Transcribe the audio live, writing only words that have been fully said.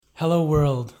Hello,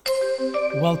 world.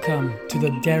 Welcome to the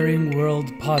Daring World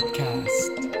podcast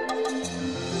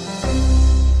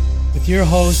with your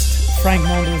host, Frank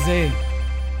Mondose.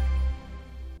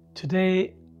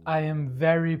 Today, I am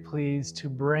very pleased to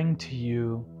bring to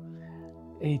you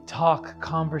a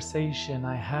conversation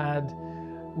I had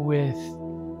with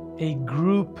a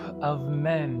group of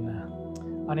men.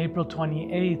 On April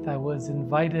 28th, I was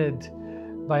invited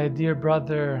by a dear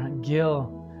brother,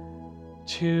 Gil,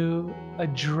 to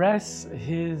address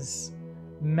his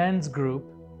men's group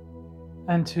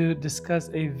and to discuss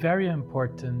a very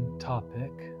important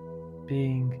topic,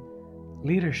 being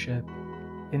leadership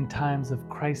in times of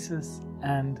crisis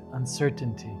and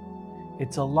uncertainty.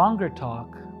 It's a longer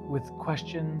talk with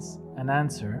questions and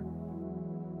answer.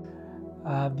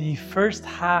 The first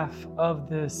half of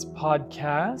this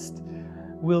podcast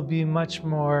will be much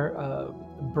more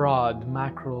broad,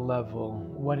 macro level,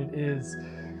 what it is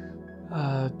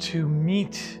to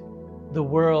meet the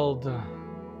world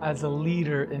as a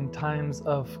leader in times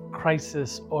of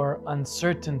crisis or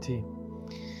uncertainty.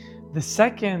 The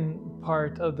second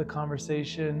part of the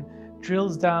conversation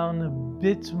drills down a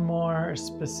bit more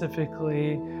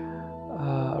specifically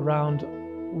around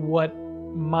what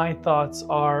my thoughts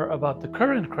are about the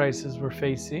current crisis we're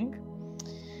facing.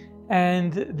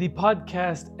 And the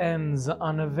podcast ends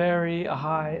on a very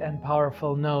high and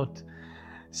powerful note.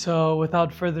 So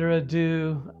without further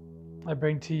ado, I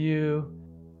bring to you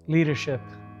leadership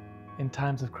in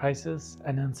times of crisis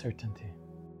and uncertainty.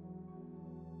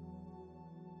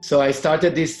 So I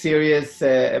started this series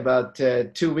about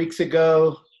 2 weeks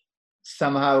ago.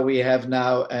 Somehow we have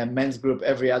now a men's group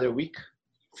every other week.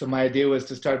 So my idea was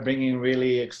to start bringing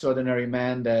really extraordinary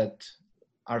men that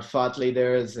are thought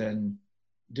leaders and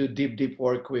do deep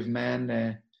work with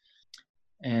men.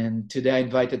 And today I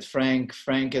invited Frank.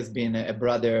 Frank has been a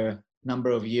brother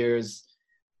number of years.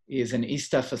 He is an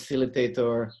ISTA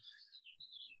facilitator.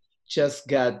 Just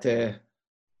got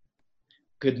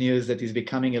good news that he's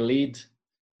becoming a lead,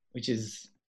 which is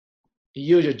a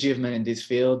huge achievement in this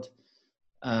field.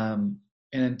 An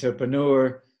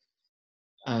entrepreneur,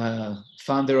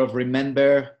 founder of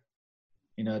Remember,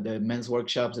 the men's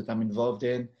workshops that I'm involved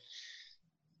in.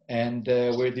 And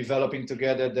we're developing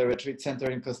together the retreat center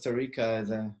in Costa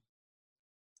Rica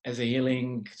as a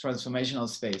healing transformational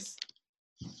space.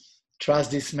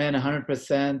 Trust this man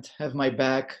 100%, have my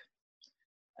back,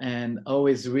 and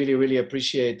always really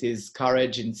appreciate his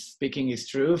courage in speaking his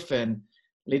truth and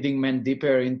leading men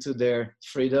deeper into their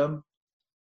freedom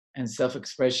and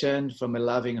self-expression from a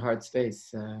loving heart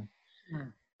space.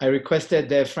 I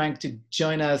requested Frank to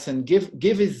join us and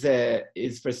give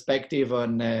his perspective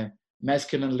on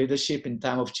masculine leadership in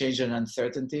time of change and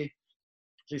uncertainty.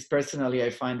 At least personally,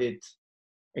 I find it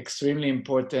extremely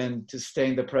important to stay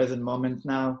in the present moment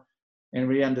now and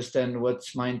really understand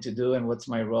what's mine to do and what's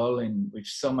my role with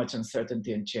so much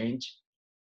uncertainty and change.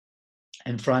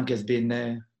 And Frank has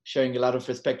been sharing a lot of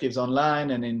perspectives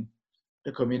online and in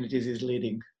the communities he's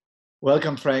leading.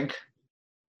 Welcome, Frank.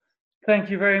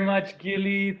 Thank you very much,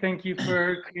 Gilly. Thank you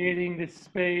for creating this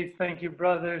space. Thank you,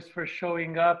 brothers, for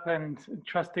showing up and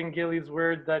trusting Gilly's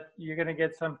word that you're going to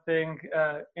get something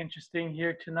interesting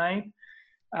here tonight.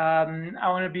 I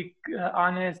want to be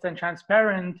honest and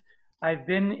transparent. I've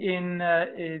been in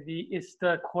the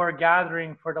ISTA core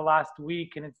gathering for the last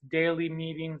week, and it's daily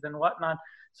meetings and whatnot.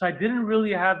 So I didn't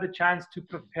really have the chance to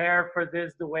prepare for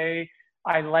this the way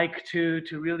I like to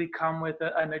really come with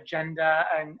an agenda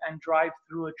and drive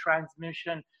through a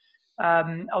transmission.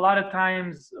 A lot of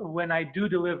times when I do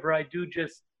deliver, I do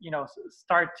just,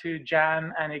 start to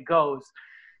jam and it goes.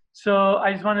 So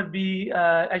I just want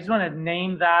to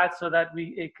name that so that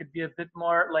it could be a bit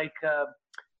more like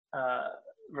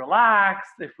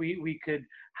relaxed. If we could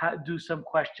do some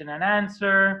question and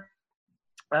answer.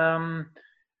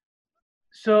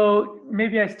 So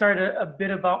maybe I start a bit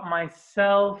about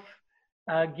myself.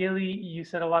 Gilly, you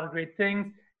said a lot of great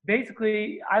things.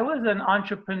 Basically, I was an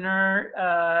entrepreneur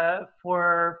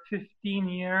for 15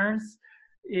 years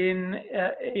in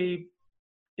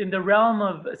the realm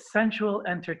of sensual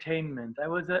entertainment. I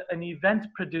was an event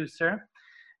producer,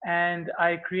 and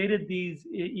I created these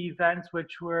events,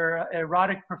 which were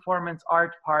erotic performance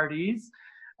art parties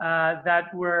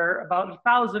that were about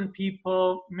 1,000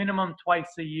 people, minimum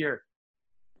twice a year.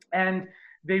 And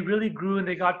they really grew and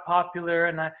they got popular,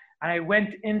 and I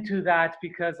went into that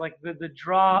because like the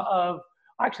draw of,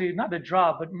 actually not the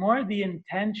draw, but more the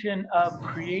intention of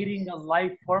creating a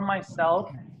life for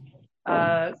myself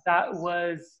that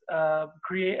was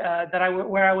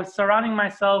where I was surrounding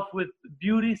myself with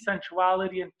beauty,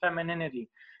 sensuality, and femininity.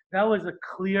 That was a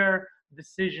clear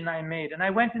decision I made, and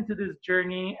I went into this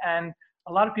journey, and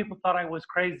A lot of people thought I was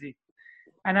crazy.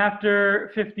 And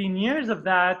after 15 years of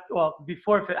that, well,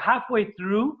 halfway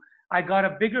through, I got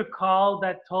a bigger call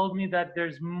that told me that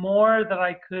there's more that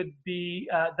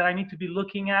that I need to be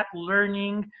looking at,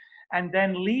 learning, and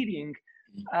then leading.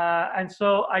 And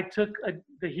so I took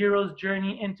the hero's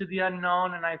journey into the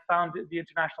unknown, and I found the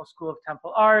International School of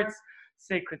Temple Arts,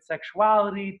 sacred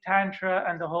sexuality, Tantra,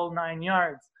 and the whole 9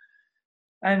 yards.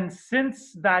 And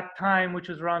since that time, which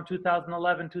was around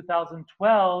 2011,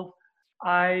 2012,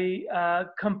 I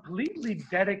completely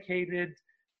dedicated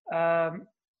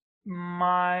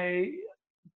my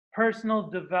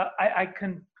I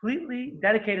completely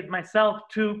dedicated myself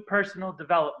to personal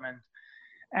development.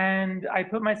 And I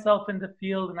put myself in the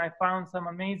field and I found some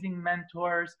amazing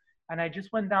mentors and I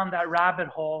just went down that rabbit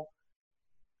hole.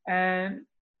 And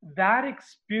that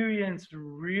experience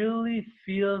really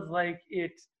feels like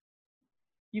it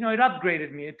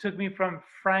upgraded me. It took me from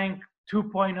Frank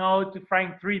 2.0 to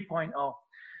Frank 3.0.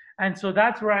 And so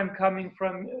that's where I'm coming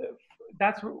from.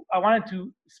 That's where I wanted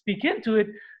to speak into it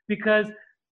because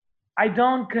I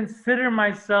don't consider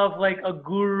myself like a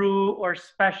guru or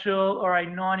special or I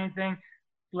know anything.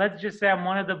 Let's just say I'm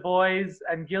one of the boys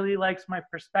and Gilly likes my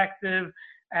perspective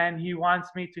and he wants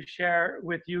me to share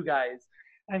with you guys.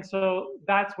 And so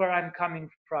that's where I'm coming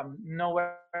from,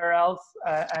 nowhere else.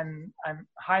 And I'm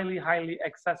highly, highly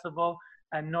accessible,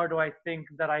 and nor do I think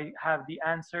that I have the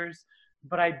answers.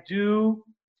 But I do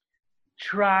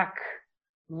track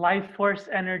life force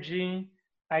energy.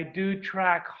 I do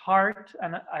track heart,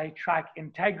 and I track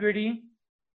integrity.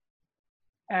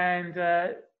 And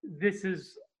this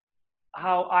is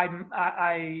how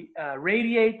I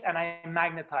radiate and I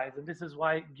magnetize. And this is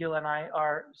why Gil and I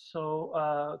are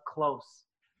so close.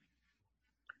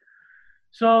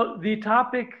 So the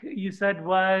topic you said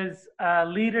was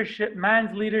leadership,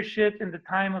 man's leadership in the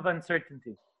time of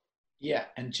uncertainty. Yeah,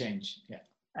 and change. Yeah.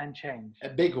 And change. A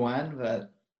big one,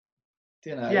 but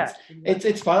yeah,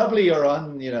 it's probably your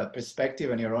own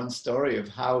perspective and your own story of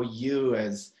how you,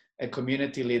 as a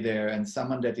community leader and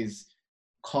someone that is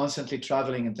constantly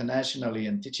traveling internationally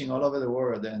and teaching all over the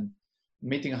world and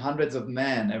meeting hundreds of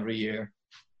men every year,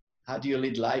 how do you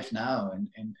lead life now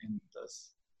in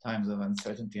those times of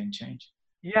uncertainty and change?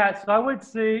 Yeah, so I would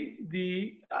say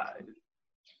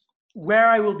where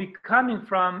I will be coming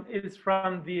from is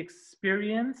from the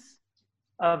experience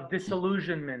of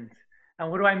disillusionment.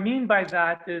 And what do I mean by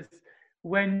that is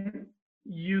when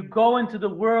you go into the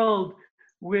world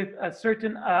with a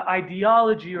certain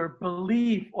ideology or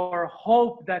belief or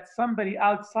hope that somebody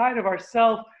outside of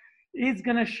ourselves is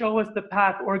going to show us the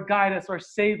path or guide us or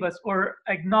save us or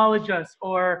acknowledge us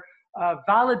or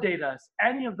validate us,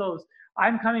 any of those.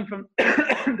 I'm coming from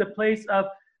the place of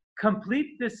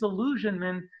complete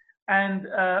disillusionment and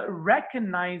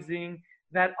recognizing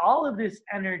that all of this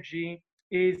energy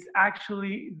is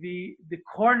actually the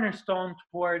cornerstone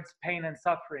towards pain and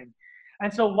suffering.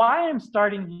 And so why I'm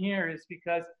starting here is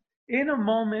because in a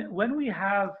moment when we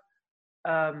have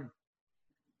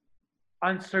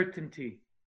uncertainty,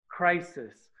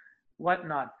 crisis,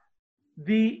 whatnot,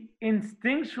 the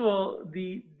instinctual,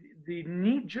 the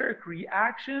knee-jerk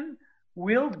reaction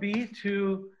will be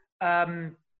to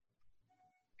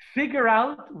figure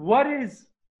out what is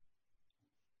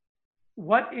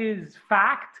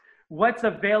fact, what's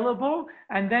available,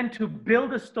 and then to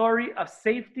build a story of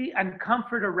safety and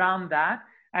comfort around that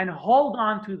and hold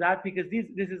on to that, because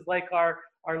this is like our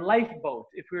lifeboat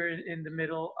if we're in the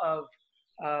middle of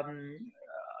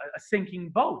a sinking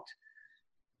boat,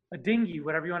 a dinghy,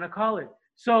 whatever you want to call it.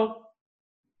 So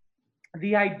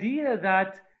the idea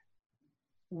that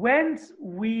once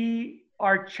we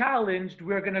are challenged,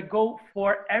 we're going to go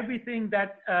for everything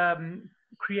that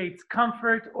creates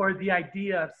comfort or the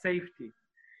idea of safety.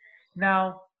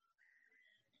 Now,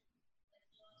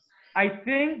 I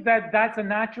think that that's a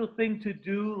natural thing to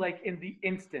do, like in the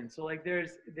instant. So like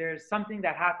there's something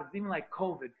that happens, even like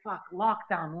COVID,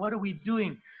 lockdown, what are we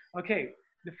doing? Okay,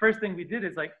 the first thing we did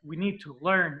is like, we need to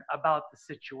learn about the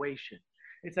situation.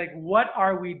 It's like, what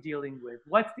are we dealing with?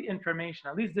 What's the information?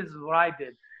 At least this is what I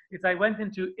did. It's I went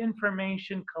into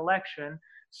information collection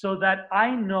so that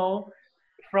I know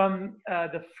from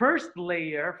the first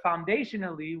layer,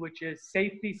 foundationally, which is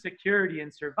safety, security,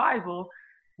 and survival,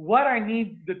 what I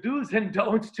need, the do's and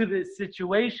don'ts to this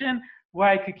situation, where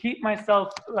I could keep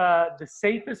myself the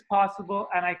safest possible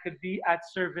and I could be at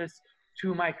service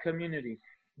to my community.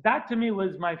 That to me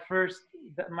was my first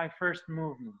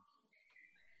movement.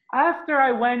 After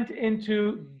I went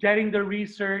into getting the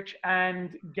research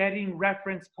and getting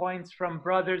reference points from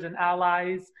brothers and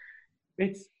allies,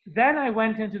 then I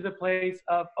went into the place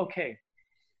of, okay,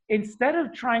 instead of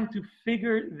trying to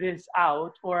figure this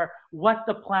out, or what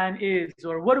the plan is,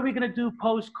 or what are we going to do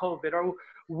post-COVID, or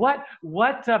what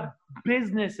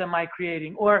business am I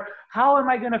creating, or how am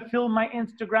I going to fill my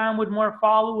Instagram with more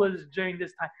followers during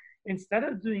this time, instead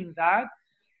of doing that,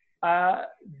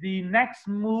 the next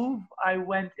move I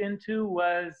went into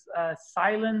was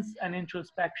silence and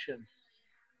introspection.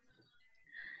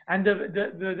 And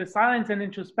the silence and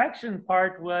introspection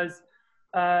part was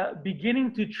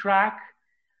beginning to track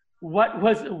what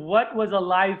was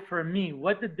alive for me.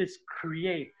 What did this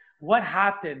create? What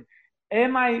happened?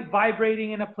 Am I vibrating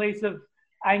in a place of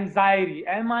anxiety?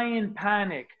 Am I in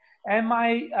panic? Am I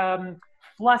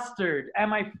flustered?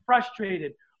 Am I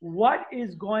frustrated? What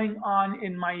is going on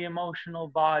in my emotional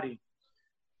body?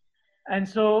 And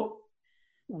so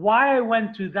why I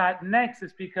went to that next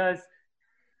is because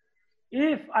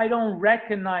if I don't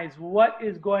recognize what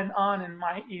is going on in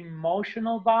my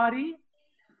emotional body,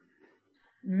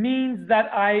 means that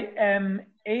I am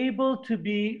able to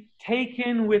be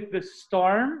taken with the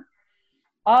storm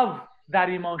of that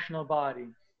emotional body.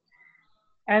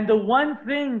 And the one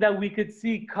thing that we could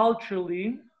see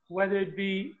culturally, whether it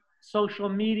be social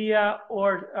media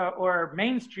or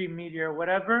mainstream media or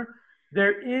whatever,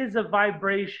 there is a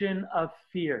vibration of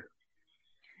fear.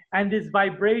 And this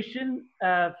vibration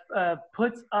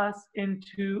puts us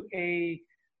into a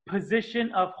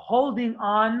position of holding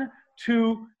on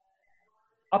to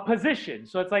a position.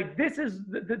 So it's like, this is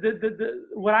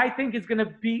what I think is going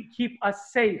to keep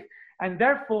us safe. And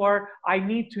therefore, I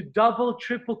need to double,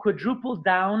 triple, quadruple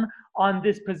down on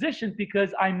this position,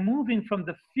 because I'm moving from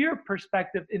the fear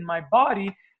perspective in my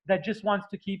body that just wants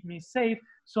to keep me safe.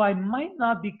 So I might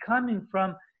not be coming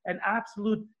from an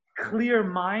absolute clear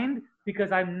mind,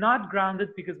 because I'm not grounded,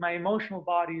 because my emotional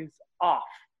body is off.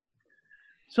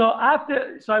 So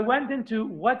I went into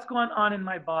what's going on in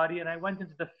my body, and I went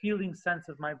into the feeling sense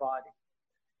of my body.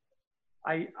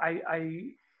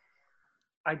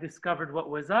 I discovered what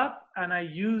was up, and I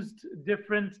used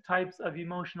different types of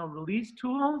emotional release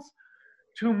tools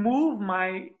to move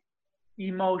my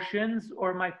emotions,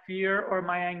 or my fear, or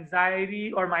my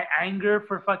anxiety, or my anger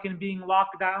for fucking being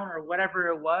locked down, or whatever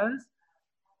it was.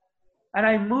 And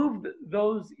I moved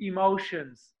those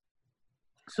emotions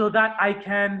so that I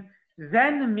can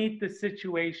then meet the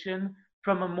situation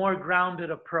from a more grounded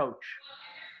approach.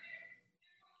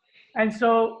 And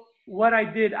so what I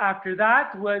did after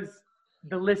that was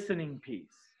the listening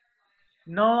piece.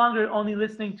 No longer only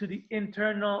listening to the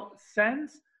internal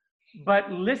sense, but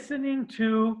listening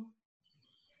to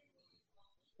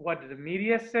what the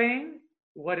media is saying,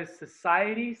 what is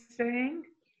society saying,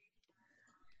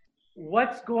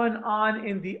 what's going on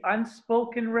in the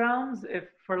unspoken realms, if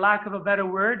for lack of a better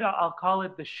word, I'll call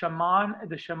it the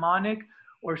shamanic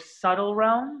or subtle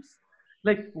realms.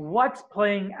 Like, what's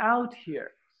playing out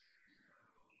here?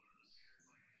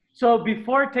 So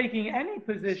before taking any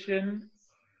position,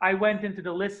 I went into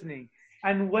the listening.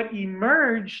 And what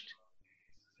emerged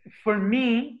for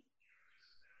me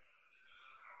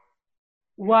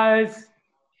was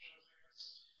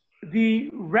the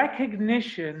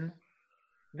recognition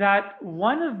that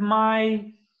one of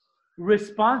my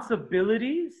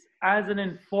responsibilities as an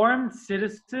informed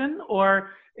citizen,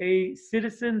 or a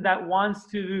citizen that wants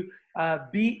to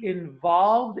be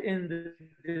involved in the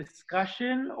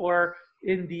discussion or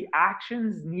in the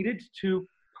actions needed to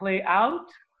play out,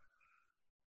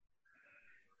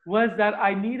 was that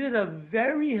I needed a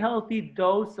very healthy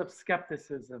dose of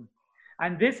skepticism.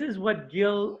 And this is what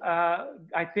Gil,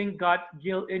 I think, got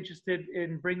Gil interested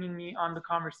in bringing me on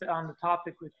the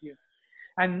topic with you.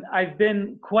 And I've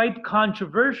been quite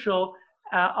controversial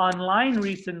online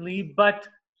recently, but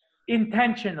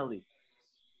intentionally.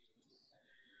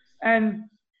 And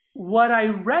what I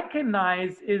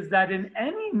recognize is that in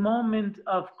any moment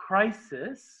of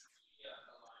crisis,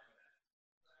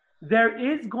 there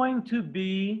is going to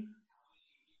be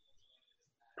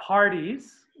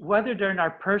parties, whether they're in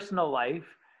our personal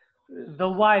life, the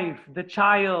wife, the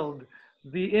child,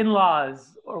 the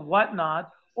in-laws, or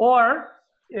whatnot,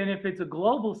 and if it's a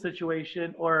global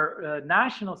situation or a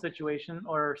national situation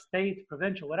or state,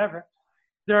 provincial, whatever,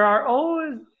 there are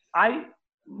always,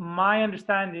 my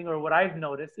understanding, or what I've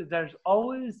noticed, is there's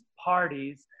always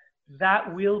parties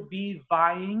that will be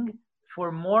vying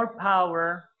for more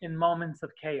power in moments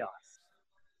of chaos.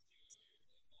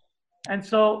 And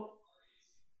so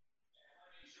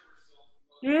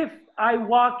if I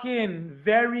walk in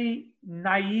very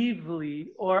naively,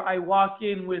 or I walk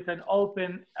in with an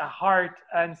open heart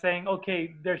and saying,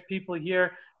 okay, there's people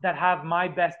here that have my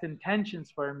best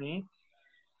intentions for me,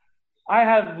 I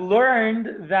have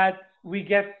learned that we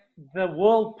get the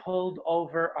wool pulled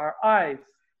over our eyes.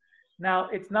 Now,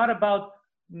 it's not about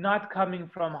not coming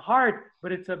from heart,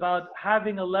 but it's about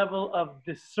having a level of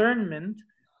discernment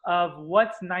of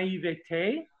what's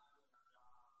naivete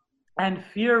and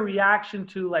fear reaction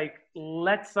to like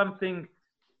let something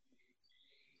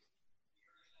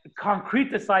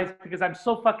concretize because I'm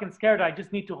so fucking scared I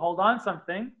just need to hold on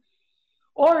something,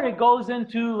 or it goes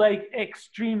into like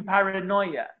extreme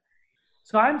paranoia.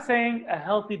 So I'm saying a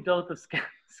healthy dose of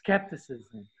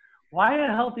skepticism. Why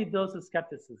a healthy dose of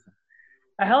skepticism?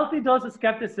 A healthy dose of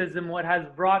skepticism, what has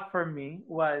brought for me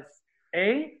was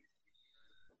it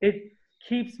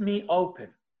keeps me open,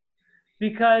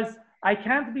 because I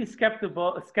can't be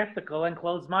skeptical and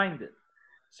closed-minded.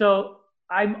 So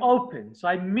I'm open. So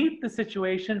I meet the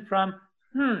situation from,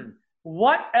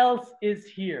 what else is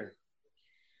here?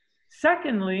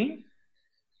 Secondly,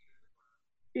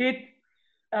 it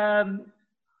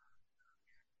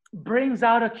brings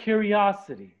out a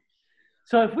curiosity.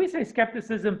 So if we say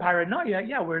skepticism, paranoia,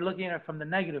 yeah, we're looking at it from the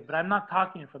negative, but I'm not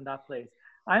talking from that place.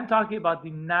 I'm talking about the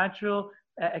natural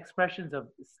expressions of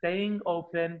staying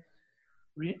open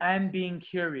and being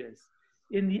curious.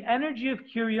 In the energy of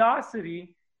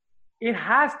curiosity, it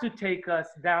has to take us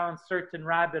down certain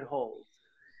rabbit holes.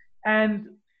 And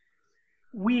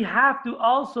we have to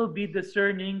also be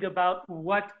discerning about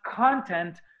what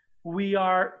content we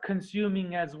are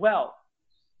consuming as well.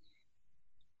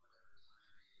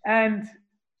 And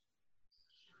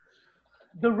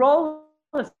the role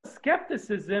of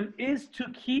skepticism is to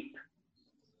keep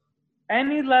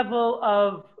any level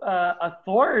of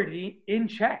authority in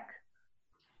check.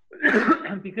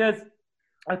 Because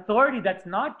authority that's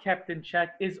not kept in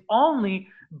check is only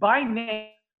by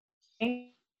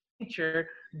nature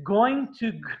going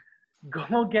to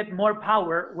go get more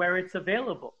power where it's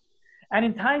available. And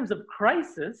in times of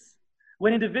crisis,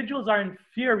 when individuals are in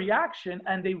fear reaction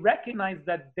and they recognize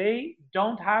that they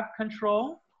don't have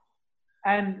control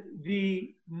and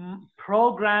the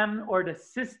program or the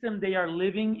system they are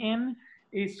living in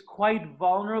is quite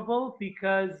vulnerable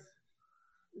because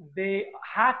they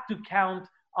have to count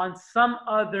on some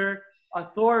other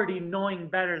authority knowing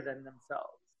better than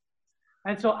themselves.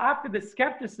 And so after the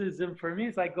skepticism, for me,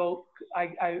 is I do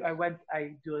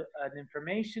an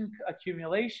information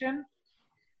accumulation.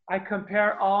 I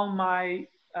compare all my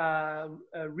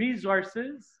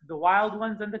resources, the wild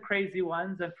ones and the crazy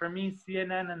ones. And for me,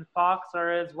 CNN and Fox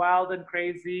are as wild and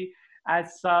crazy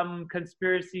as some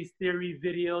conspiracy theory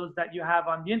videos that you have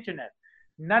on the internet.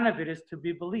 None of it is to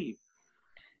be believed,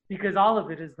 because all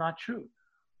of it is not true.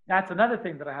 That's another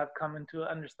thing that I have come into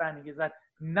understanding, is that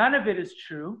none of it is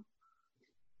true.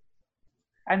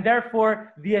 And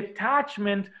therefore, the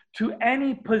attachment to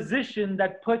any position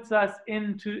that puts us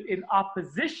in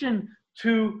opposition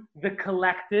to the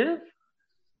collective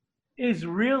is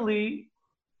really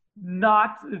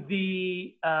not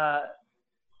the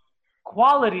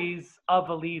qualities of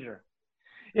a leader.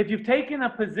 If you've taken a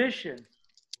position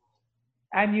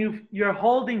and you're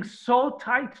holding so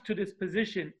tight to this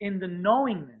position in the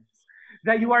knowingness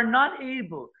that you are not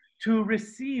able to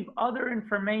receive other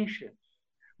information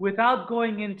without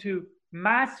going into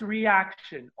mass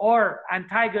reaction or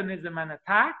antagonism and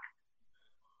attack,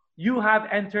 you have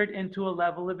entered into a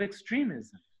level of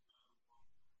extremism.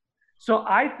 So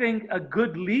I think a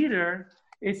good leader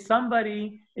is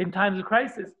somebody in times of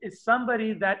crisis, is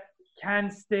somebody that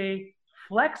can stay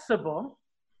flexible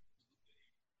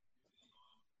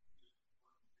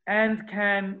and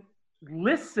can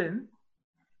listen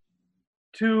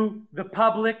to the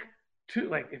public, to,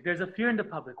 like, if there's a fear in the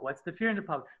public, what's the fear in the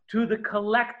public? To the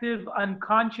collective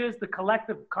unconscious, the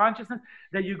collective consciousness,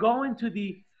 that you go into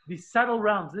the subtle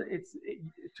realms.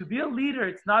 To be a leader,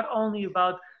 it's not only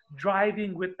about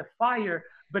driving with the fire,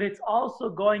 but it's also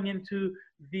going into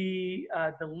the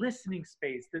listening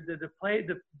space, the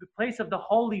place of the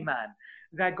holy man,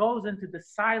 that goes into the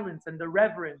silence and the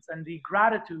reverence and the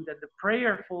gratitude and the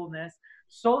prayerfulness,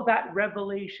 so that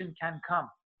revelation can come.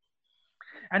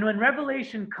 And when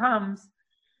revelation comes,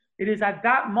 it is at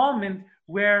that moment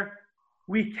where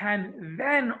we can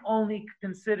then only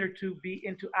consider to be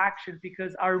into action,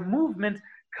 because our movement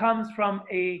comes from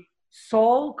a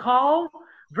soul call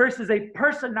versus a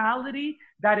personality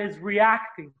that is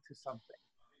reacting to something.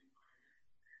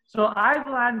 So I've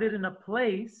landed in a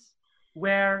place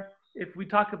where, if we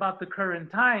talk about the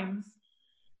current times,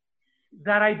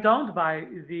 that I don't buy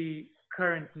the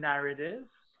current narrative,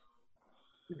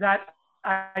 that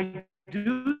I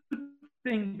do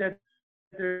think that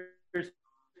there's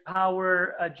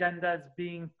power agendas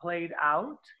being played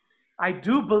out. I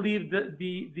do believe that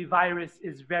the virus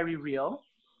is very real.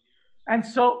 And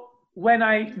so when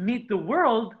I meet the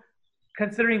world,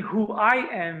 considering who I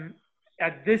am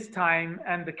at this time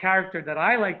and the character that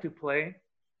I like to play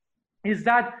is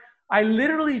that I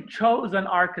literally chose an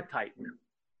archetype.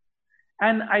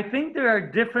 And I think there are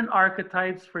different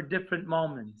archetypes for different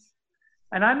moments.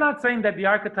 And I'm not saying that the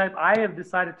archetype I have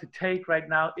decided to take right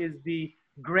now is the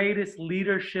greatest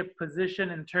leadership position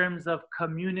in terms of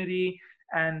community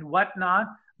and whatnot,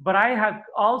 but I have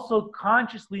also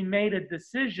consciously made a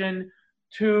decision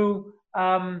to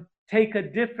take a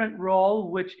different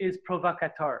role, which is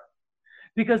provocateur.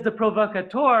 Because the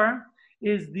provocateur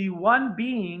is the one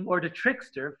being, or the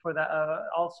trickster for that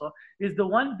also, is the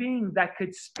one being that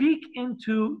could speak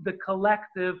into the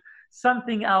collective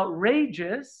something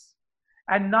outrageous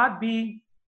and not be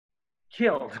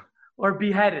killed or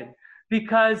beheaded,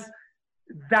 because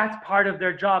that's part of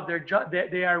their job.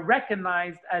 They are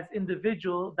recognized as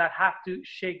individuals that have to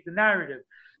shake the narrative.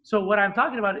 So what I'm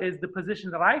talking about is the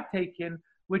position that I've taken,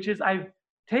 which is I've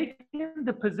taken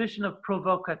the position of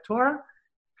provocateur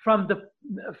from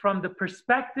the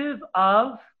perspective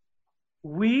of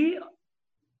we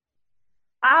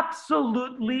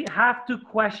absolutely have to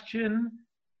question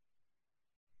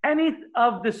any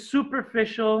of the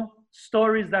superficial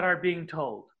stories that are being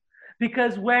told.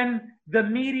 Because when the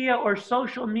media or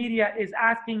social media is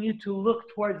asking you to look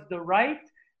towards the right,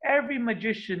 every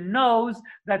magician knows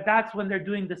that that's when they're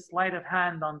doing the sleight of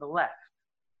hand on the left.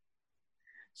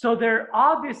 So they're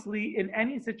obviously, in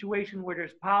any situation where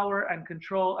there's power and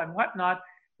control and whatnot,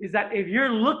 is that if you're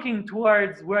looking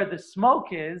towards where the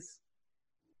smoke is,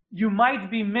 you might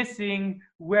be missing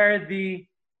where the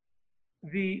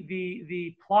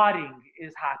plotting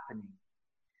is happening.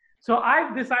 So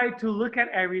I've decided to look at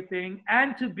everything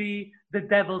and to be the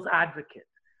devil's advocate,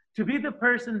 to be the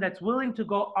person that's willing to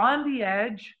go on the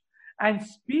edge and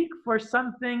speak for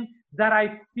something that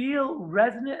I feel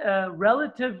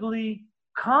relatively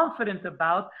confident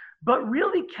about, but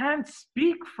really can't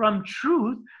speak from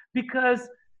truth, because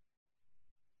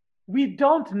we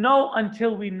don't know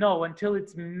until we know, until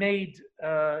it's made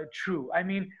true. I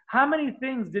mean, how many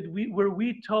things were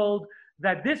we told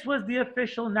that this was the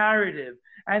official narrative,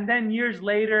 and then years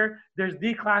later there's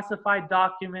declassified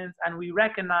documents and we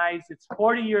recognize it's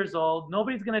 40 years old,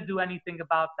 nobody's going to do anything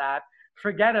about that,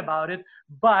 forget about it.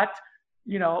 But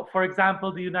you know, for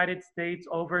example, the United States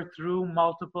overthrew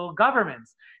multiple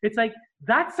governments. It's like,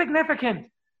 that's significant.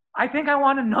 I think I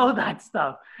want to know that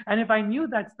stuff. And if I knew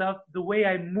that stuff, the way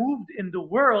I moved in the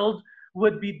world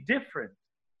would be different.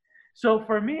 So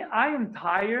for me, I am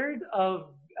tired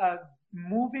of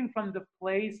moving from the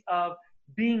place of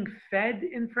being fed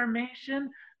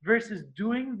information versus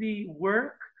doing the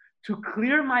work to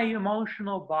clear my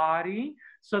emotional body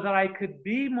so that I could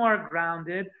be more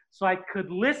grounded, so I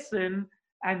could listen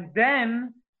and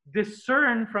then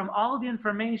discern from all the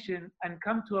information and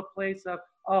come to a place of,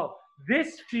 oh,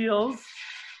 this feels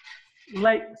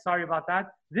like, sorry about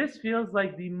that, this feels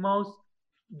like the most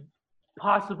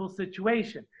possible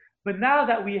situation. But now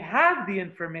that we have the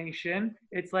information,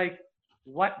 it's like,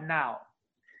 what now?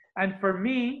 And for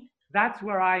me, that's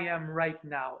where I am right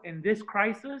now. In this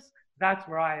crisis, that's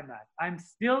where I am at. I'm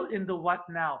still in the what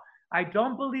now. I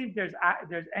don't believe there's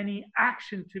any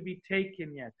action to be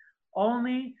taken yet.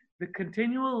 Only the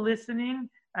continual listening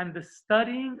and the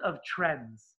studying of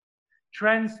trends.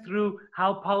 Trends through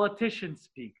how politicians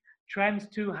speak. Trends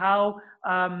to how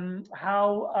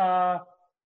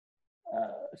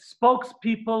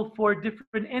spokespeople for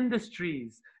different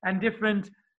industries and different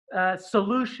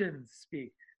solutions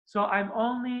speak. So I'm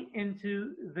only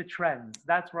into the trends.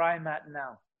 That's where I'm at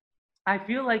now. I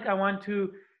feel like I want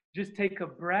to just take a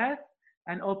breath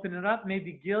and open it up.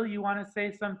 Maybe Gil, you want to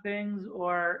say some things,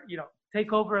 or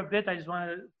take over a bit. I just want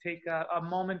to take a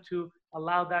moment to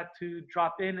allow that to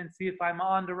drop in and see if I'm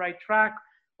on the right track,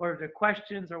 or if there are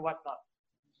questions or whatnot.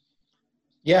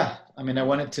 Yeah, I mean, I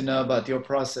wanted to know about your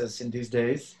process in these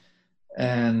days,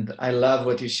 and I love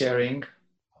what you're sharing.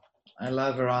 I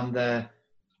love around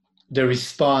the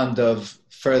response of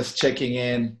first checking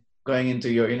in, going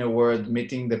into your inner world,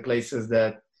 meeting the places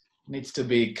that needs to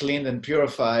be cleaned and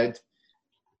purified,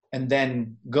 and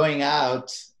then going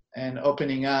out and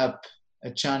opening up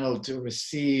a channel to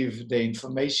receive the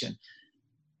information.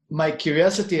 My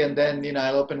curiosity, and then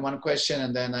I'll open one question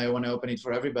and then I want to open it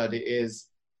for everybody, is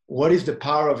what is the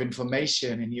power of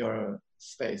information in your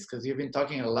space? Because you've been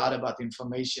talking a lot about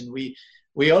information.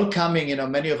 We all coming,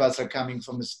 many of us are coming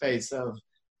from a space of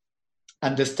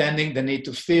understanding the need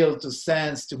to feel, to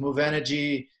sense, to move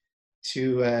energy,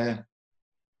 to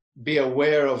be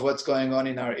aware of what's going on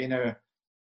in our inner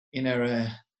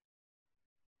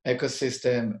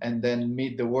ecosystem, and then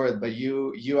meet the world. But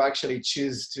you actually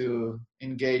choose to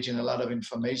engage in a lot of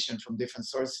information from different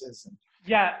sources.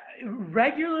 Yeah,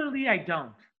 regularly I don't.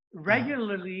 Uh,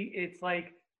 Regularly, it's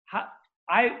like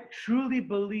I truly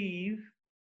believe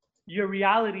your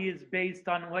reality is based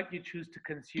on what you choose to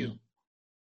consume.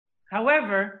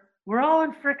 However, we're all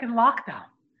in freaking lockdown.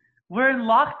 We're in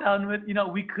lockdown with,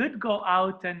 we could go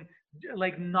out and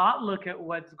like not look at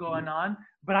what's going on,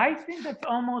 but I think that's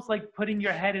almost like putting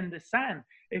your head in the sand.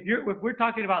 If we're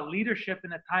talking about leadership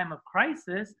in a time of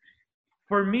crisis,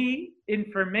 for me,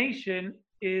 information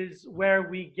is where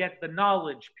we get the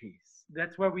knowledge piece.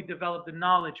 That's where we develop the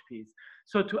knowledge piece.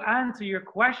 So to answer your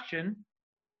question,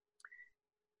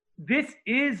 this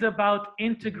is about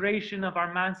integration of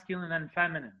our masculine and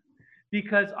feminine.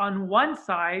 Because on one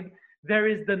side, there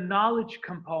is the knowledge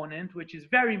component, which is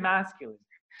very masculine.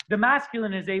 The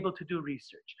masculine is able to do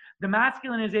research. The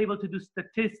masculine is able to do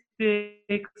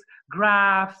statistics,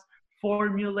 graphs,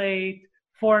 formulate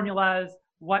formulas,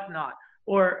 whatnot.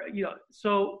 Or,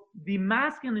 so the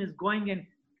masculine is going in.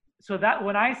 So that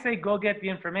when I say go get the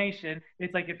information,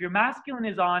 it's like if your masculine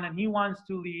is on and he wants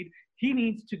to lead, he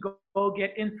needs to go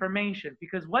get information.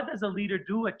 Because what does a leader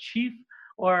do? A chief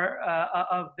or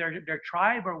of their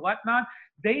tribe or whatnot,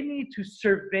 they need to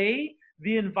survey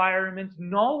the environment,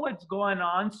 know what's going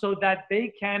on, so that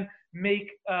they can make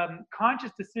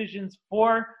conscious decisions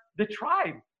for the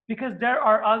tribe. Because there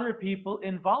are other people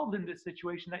involved in this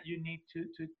situation that you need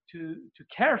to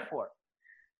care for.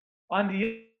 On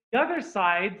the other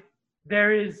side,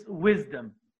 there is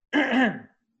wisdom.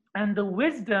 And the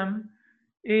wisdom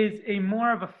is a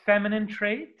more of a feminine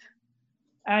trait,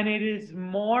 and it is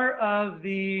more of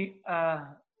the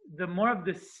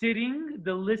sitting,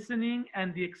 the listening,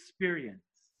 and the experience.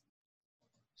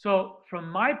 So from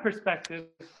my perspective,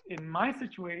 in my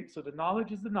situation, so the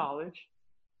knowledge is the knowledge,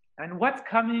 and what's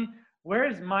coming, where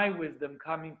is my wisdom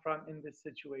coming from in this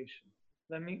situation?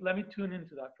 Let me tune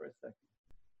into that for a second.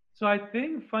 So I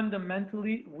think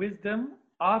fundamentally wisdom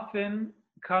often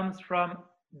comes from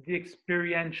the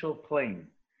experiential plane.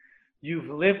 You've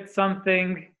lived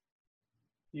something,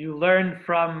 you learn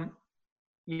from,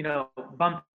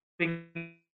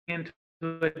 bumping into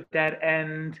a dead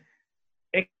end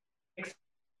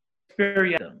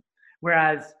experience,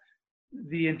 whereas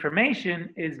the information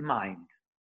is mind.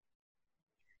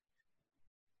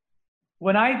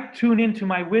 When I tune into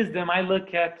my wisdom, I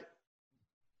look at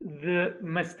the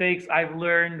mistakes I've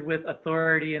learned with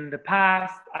authority in the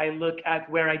past. I look at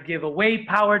where I give away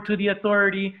power to the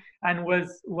authority and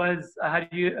was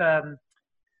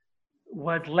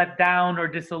let down or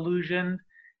disillusioned.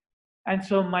 And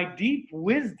so my deep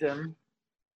wisdom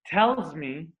tells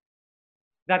me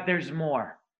that there's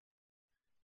more.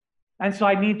 And so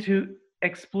I need to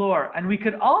explore. And we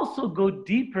could also go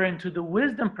deeper into the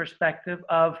wisdom perspective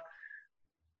of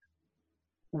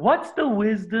what's the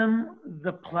wisdom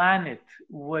the planet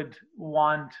would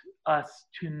want us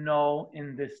to know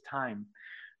in this time?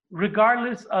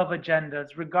 Regardless of agendas,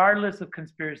 regardless of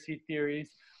conspiracy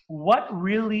theories, what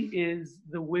really is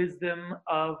the wisdom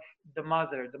of the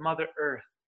Mother Earth?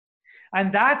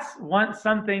 And that's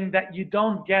something that you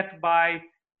don't get by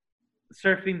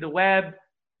surfing the web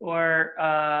or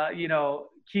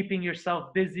keeping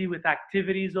yourself busy with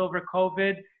activities over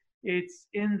COVID. It's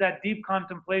in that deep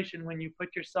contemplation when you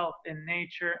put yourself in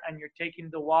nature and you're taking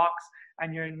the walks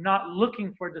and you're not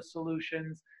looking for the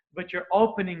solutions, but you're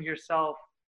opening yourself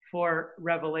for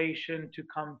revelation to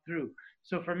come through.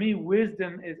 So for me,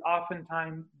 wisdom is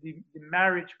oftentimes the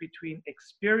marriage between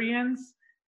experience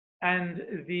and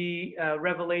the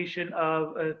revelation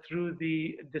of through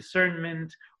the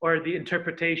discernment or the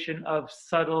interpretation of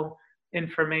subtle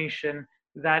information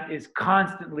that is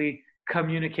constantly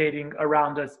communicating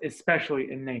around us,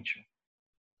 especially in nature.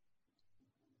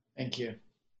 Thank you.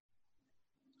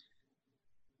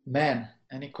 Man,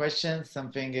 any questions?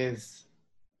 Something is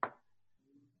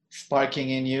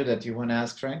sparking in you that you want to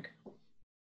ask Frank?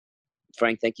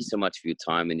 Frank, thank you so much for your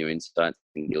time and your insights,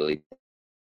 and really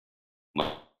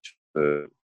much for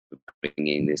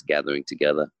bringing this gathering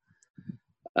together.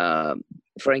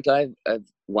 Frank, I have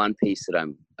one piece that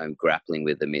I'm grappling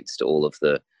with amidst all of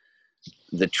the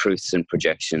truths and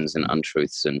projections and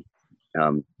untruths, and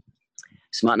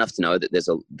smart enough to know that there's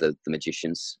the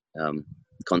magician's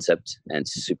concept, and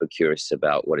super curious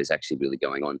about what is actually really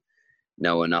going on.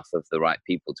 Know enough of the right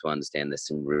people to understand there's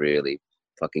some really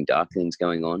fucking dark things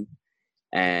going on,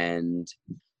 and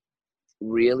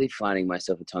really finding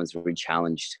myself at times very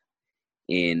challenged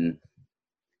in,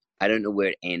 I don't know where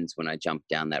it ends when I jump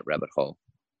down that rabbit hole.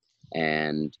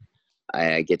 And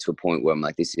I get to a point where I'm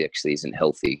like, this actually isn't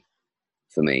healthy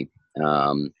for me.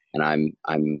 And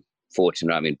I'm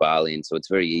fortunate I'm in Bali, and so it's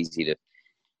very easy to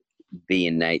be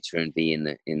in nature and be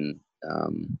in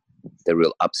the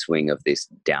real upswing of this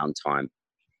downtime,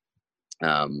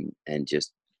 and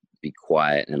just be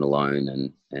quiet and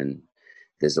alone, and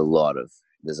there's a lot of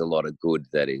good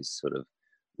that is sort of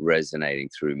resonating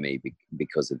through me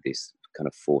because of this kind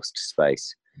of forced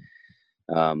space.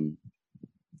 And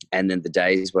then the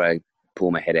days where I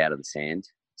pull my head out of the sand,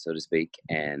 so to speak,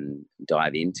 and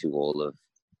dive into all of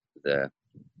the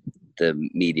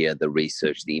media, the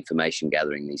research, the information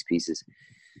gathering, these pieces,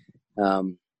 I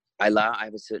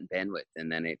have a certain bandwidth,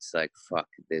 and then it's like, fuck,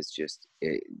 there's just,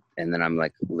 and then I'm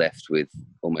like left with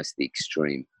almost the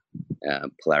extreme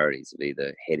polarities of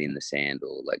either head in the sand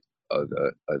or like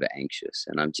over anxious.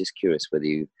 And I'm just curious whether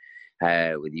you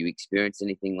experience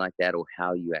anything like that, or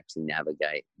how you actually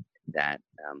navigate that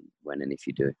when and if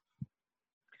you do.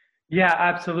 Yeah,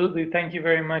 absolutely. Thank you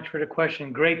very much for the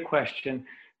question. Great question.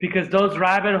 Because those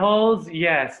rabbit holes,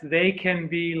 yes, they can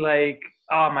be like,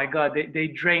 oh my God, they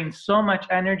drain so much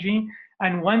energy.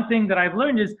 And one thing that I've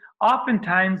learned is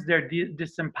oftentimes they're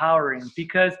disempowering,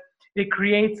 because it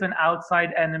creates an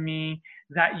outside enemy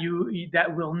that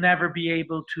will never be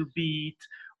able to beat,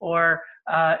 or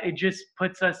it just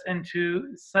puts us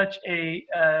into such a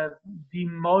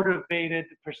demotivated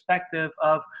perspective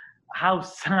of how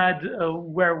sad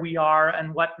where we are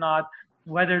and whatnot,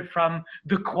 whether from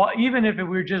even if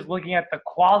we're just looking at the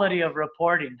quality of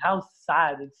reporting, how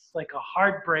sad. It's like a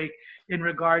heartbreak in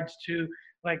regards to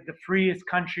like the freest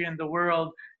country in the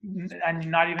world and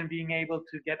not even being able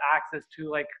to get access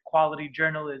to like quality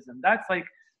journalism. That's like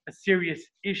a serious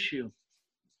issue.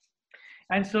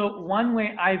 And so one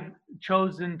way I've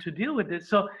chosen to deal with this,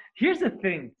 so here's the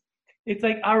thing. It's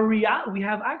like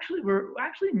we're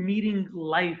actually meeting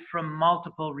life from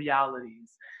multiple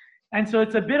realities. And so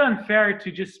it's a bit unfair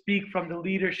to just speak from the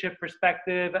leadership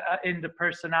perspective in the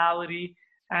personality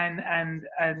and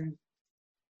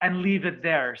leave it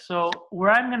there. So where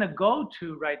I'm going to go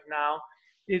to right now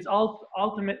is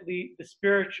ultimately the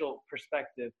spiritual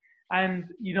perspective. And,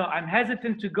 I'm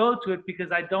hesitant to go to it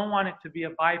because I don't want it to be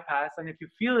a bypass. And if you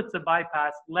feel it's a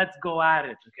bypass, let's go at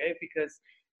it, okay? Because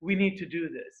we need to do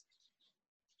this.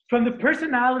 From the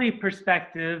personality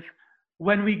perspective,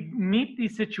 when we meet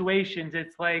these situations,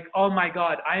 it's like, oh my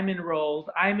God, I'm enrolled,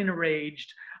 I'm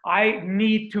enraged, I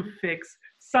need to fix,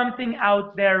 something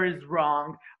out there is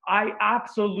wrong, I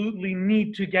absolutely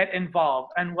need to get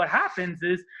involved. And what happens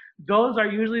is, those are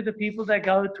usually the people that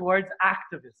go towards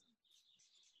activism.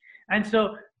 And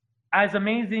so, as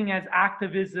amazing as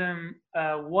activism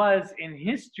was in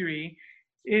history,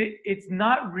 it's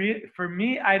not real for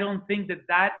me. I don't think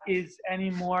that is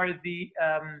anymore the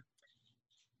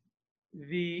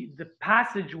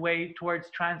passageway towards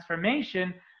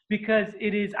transformation, because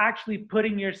it is actually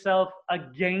putting yourself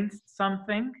against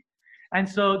something. And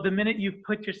so the minute you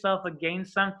put yourself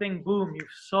against something, boom, you've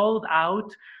sold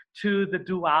out to the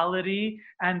duality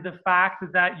and the fact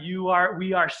that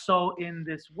we are so in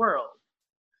this world.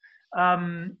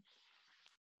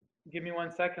 Give me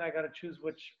 1 second. I got to choose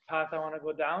which path I want to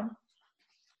go down.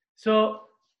 So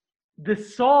the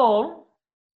soul,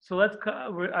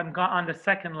 I'm on the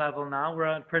second level now. We're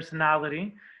on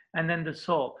personality, and then the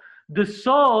soul. The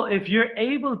soul, if you're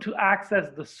able to access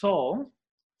the soul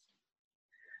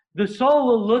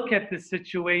will look at the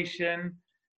situation,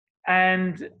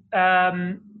 and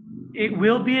it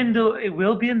will be in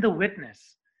the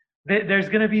witness. There's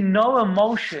going to be no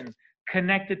emotion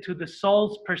connected to the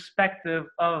soul's perspective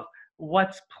of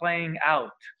what's playing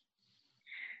out.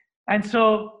 And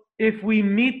so if we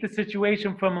meet the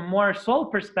situation from a more soul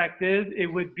perspective, it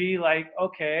would be like,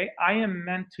 okay, I am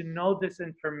meant to know this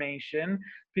information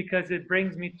because it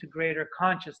brings me to greater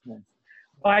consciousness.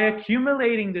 By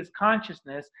accumulating this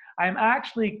consciousness, I'm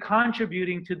actually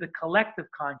contributing to the collective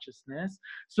consciousness,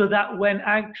 so that when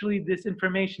actually this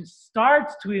information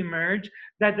starts to emerge,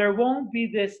 that there won't be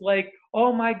this like,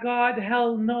 oh my God,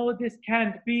 hell no, this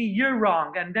can't be, you're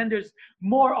wrong. And then there's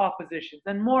more oppositions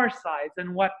and more sides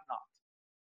and whatnot.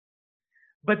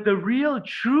 But the real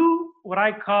true, what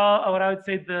I would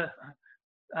say for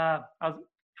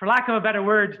lack of a better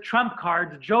word, trump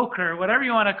card, joker, whatever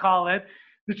you want to call it,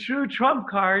 the true trump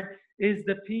card is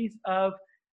the piece of,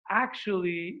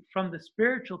 actually, from the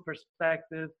spiritual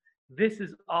perspective, this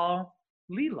is all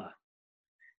Leela.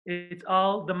 It's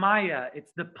all the Maya.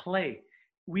 It's the play.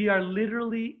 We are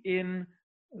literally in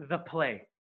the play.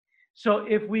 So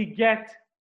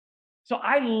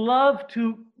I love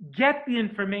to get the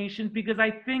information, because I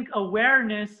think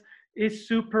awareness is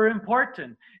super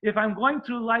important. If I'm going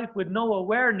through life with no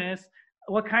awareness,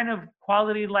 what kind of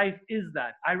quality life is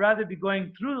that? I'd rather be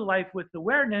going through life with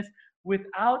awareness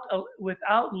without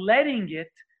letting it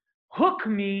hook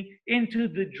me into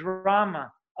the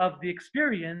drama of the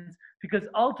experience, because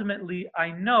ultimately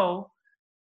I know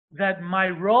that my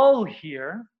role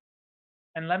here,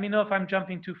 and let me know if I'm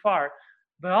jumping too far,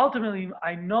 but ultimately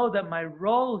I know that my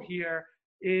role here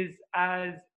is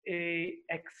as a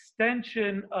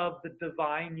extension of the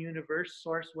divine universe,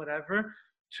 source, whatever,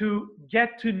 to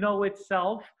get to know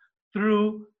itself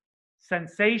through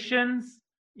sensations,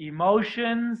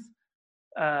 emotions,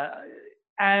 uh,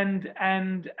 and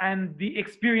the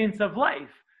experience of life.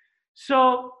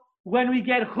 So when we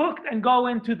get hooked and go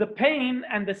into the pain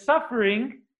and the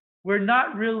suffering, we're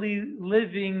not really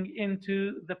living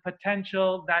into the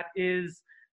potential that is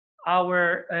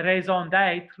our raison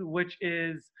d'être, which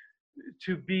is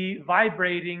to be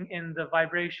vibrating in the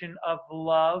vibration of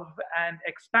love and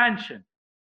expansion.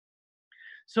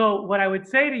 So what I would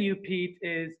say to you, Pete,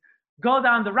 is go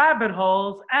down the rabbit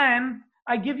holes, and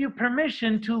I give you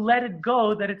permission to let it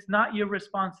go, that it's not your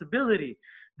responsibility.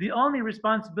 The only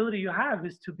responsibility you have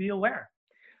is to be aware.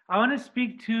 I want to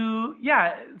speak to,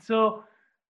 yeah, so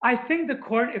I think the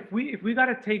court, if we got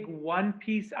to take one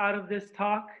piece out of this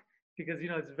talk, because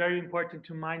it's very important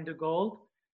to mine the gold,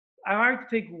 I want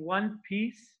to take one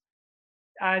piece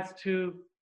as to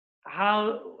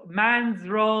how man's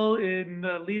role in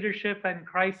leadership and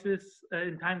crisis,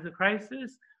 in times of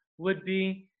crisis, would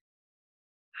be: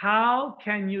 how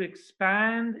can you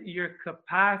expand your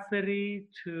capacity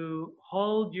to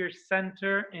hold your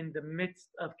center in the midst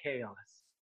of chaos?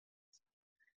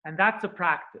 And that's a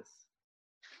practice.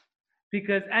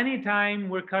 Because anytime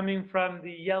we're coming from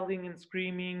the yelling and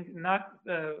screaming, not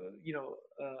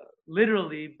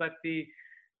literally, but the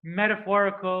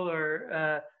metaphorical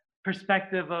or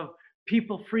perspective of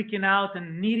people freaking out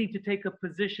and needing to take a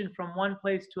position from one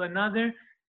place to another,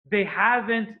 they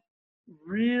haven't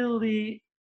really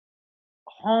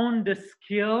honed the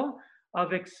skill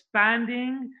of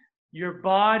expanding your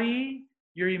body,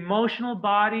 your emotional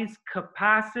body's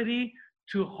capacity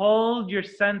to hold your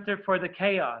center for the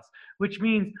chaos, which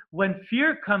means when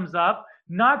fear comes up,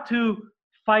 not to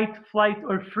fight, flight,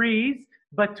 or freeze,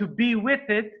 but to be with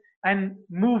it and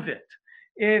move it.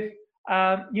 If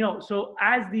so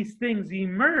as these things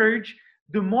emerge,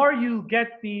 the more you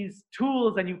get these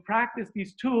tools and you practice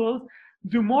these tools,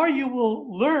 the more you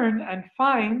will learn and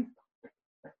find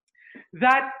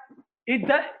that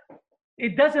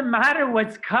it doesn't matter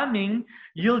what's coming.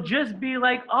 You'll just be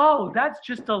like, oh, that's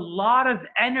just a lot of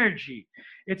energy.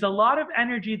 It's a lot of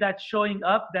energy that's showing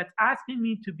up, that's asking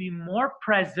me to be more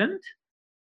present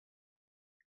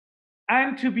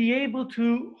and to be able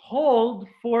to hold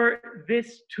for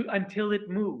this until it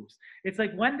moves. It's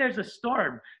like when there's a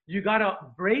storm, you gotta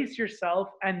brace yourself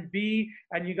and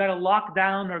you gotta lock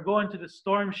down or go into the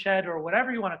storm shed or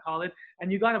whatever you wanna call it,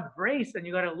 and you gotta brace and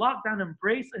you gotta lock down and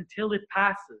brace until it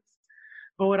passes.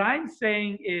 But what I'm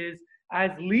saying is,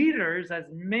 as leaders, as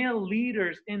male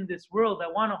leaders in this world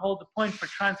that want to hold the point for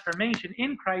transformation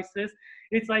in crisis,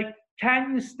 it's like,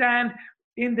 can you stand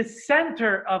in the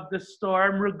center of the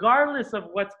storm, regardless of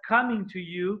what's coming to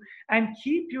you, and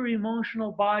keep your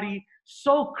emotional body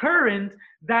so current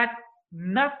that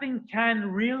nothing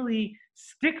can really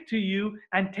stick to you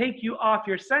and take you off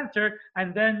your center,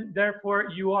 and then therefore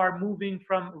you are moving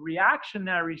from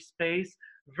reactionary space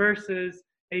versus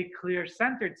a clear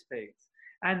centered space.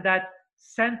 And that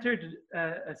centered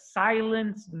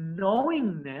silence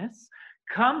knowingness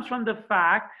comes from the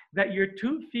fact that your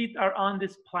 2 feet are on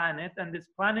this planet, and this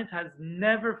planet has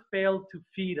never failed to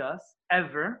feed us,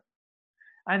 ever,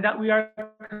 and that we are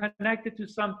connected to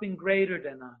something greater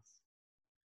than us.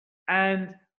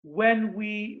 And when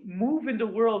we move in the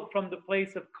world from the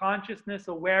place of consciousness,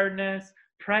 awareness,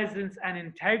 presence, and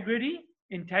integrity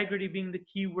being the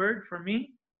key word for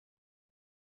me,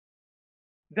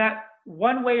 that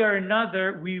one way or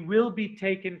another we will be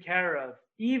taken care of,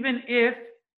 even if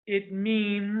it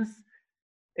means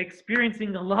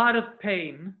experiencing a lot of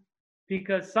pain,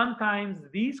 because sometimes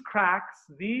these cracks,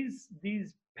 these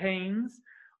pains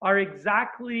are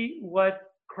exactly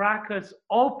what crack us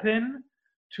open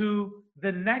to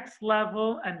the next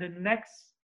level and the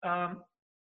next the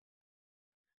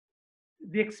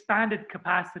expanded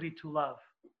capacity to love.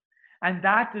 And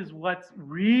that is what's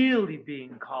really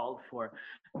being called for.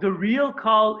 The real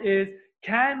call is,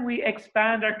 can we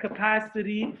expand our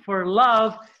capacity for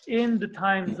love in the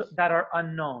times that are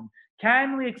unknown?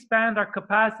 Can we expand our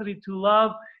capacity to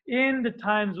love in the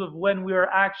times of when we are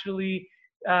actually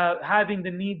having the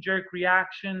knee-jerk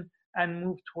reaction and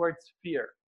move towards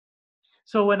fear?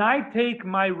 So when I take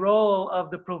my role of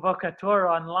the provocateur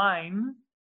online,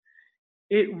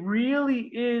 it really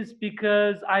is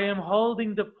because I am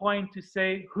holding the point to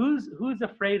say, who's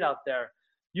afraid out there?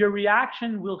 your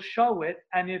reaction will show it.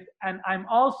 And I'm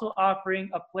also offering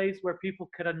a place where people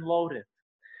could unload it.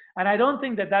 And I don't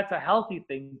think that that's a healthy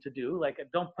thing to do. Like,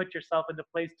 don't put yourself in the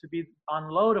place to be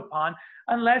unloaded upon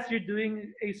unless you're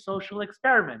doing a social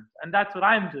experiment. And that's what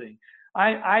I'm doing.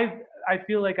 I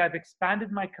feel like I've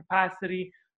expanded my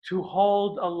capacity to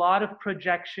hold a lot of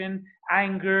projection,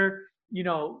 anger,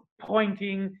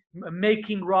 pointing,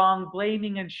 making wrong,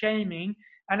 blaming and shaming.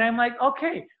 And I'm like,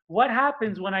 okay, what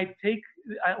happens when I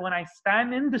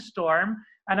stand in the storm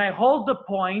and I hold the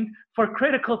point for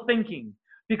critical thinking?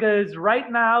 Because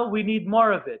right now we need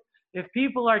more of it. If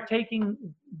people are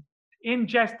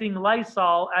ingesting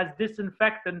Lysol as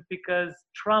disinfectant because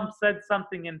Trump said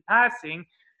something in passing,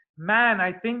 man,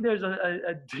 I think there's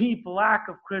a deep lack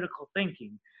of critical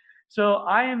thinking. So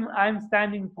I'm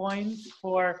standing points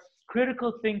for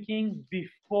critical thinking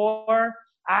before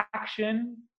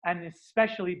action, and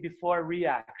especially before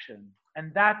reaction.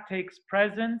 And that takes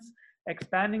presence,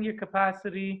 expanding your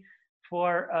capacity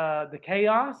for the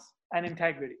chaos, and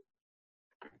integrity.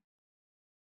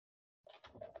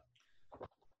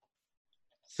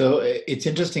 So it's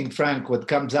interesting, Frank, what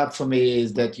comes up for me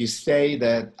is that you say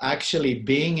that actually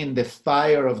being in the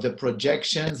fire of the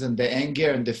projections and the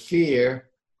anger and the fear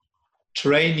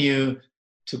train you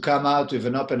to come out with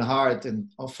an open heart and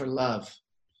offer love.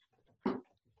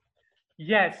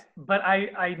 Yes, but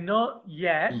I know,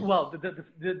 well,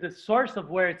 the source of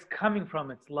where it's coming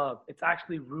from, it's love. It's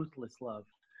actually ruthless love.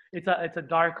 It's a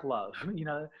dark love,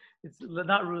 it's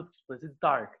not ruthless, it's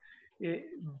dark.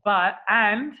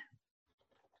 And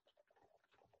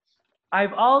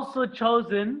I've also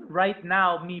chosen right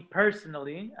now, me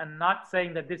personally, and not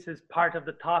saying that this is part of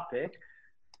the topic,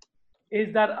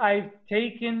 is that I've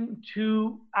taken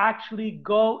to actually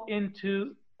go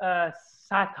into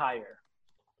satire.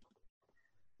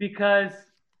 Because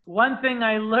one thing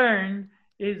I learned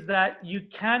is that you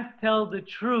can't tell the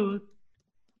truth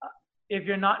if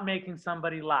you're not making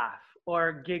somebody laugh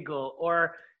or giggle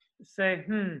or say,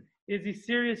 is he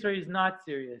serious or he's not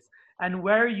serious? And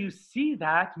where you see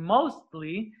that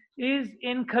mostly is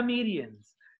in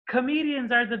comedians. Comedians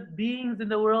are the beings in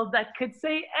the world that could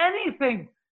say anything.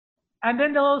 And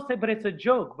then they'll all say, but it's a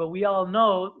joke. But we all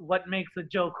know what makes a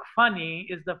joke funny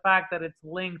is the fact that it's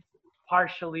linked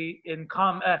partially in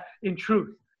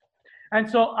truth. And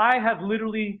so I have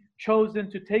literally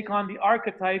chosen to take on the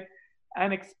archetype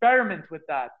and experiment with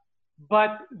that.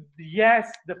 But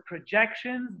yes, the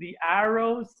projections, the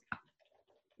arrows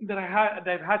that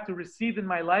I've had to receive in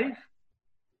my life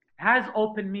has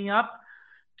opened me up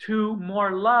to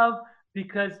more love,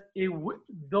 because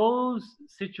those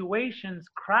situations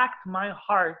cracked my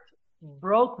heart,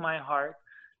 broke my heart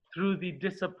through the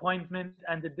disappointment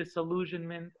and the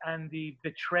disillusionment and the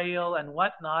betrayal and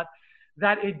whatnot,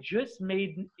 that it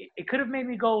could have made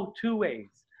me go two ways.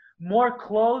 More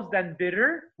closed and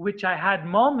bitter, which I had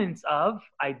moments of.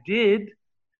 I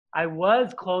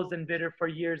was closed and bitter for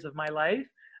years of my life,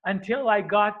 until I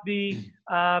got the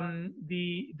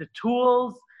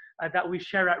tools that we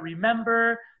share at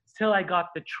Remember, till I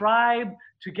got the tribe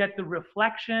to get the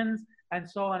reflections, and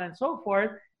so on and so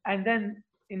forth. And then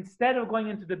instead of going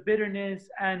into the bitterness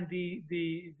and the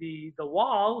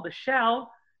wall, the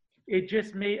shell, it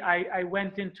just I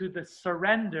went into the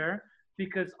surrender,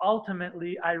 because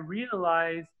ultimately I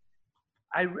realized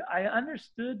I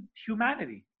understood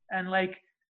humanity, and like,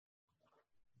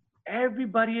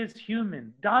 everybody is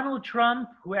human. Donald Trump,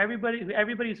 who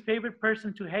everybody's favorite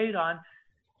person to hate on,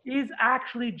 is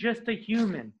actually just a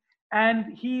human,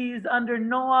 and he's under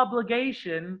no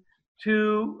obligation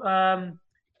to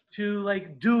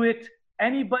like do it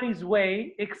anybody's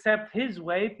way except his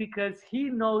way, because he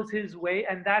knows his way,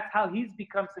 and that's how he's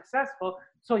become successful.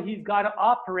 So he's got to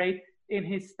operate in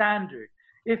his standard.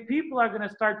 If people are going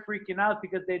to start freaking out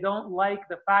because they don't like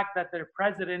the fact that their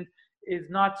president is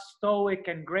not stoic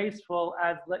and graceful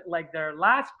as like their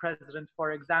last president,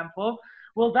 for example,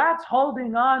 well, that's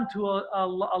holding on to a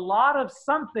lot of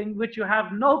something which you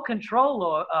have no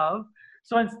control of.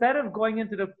 So instead of going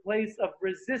into the place of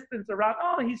resistance around,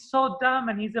 oh, he's so dumb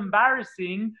and he's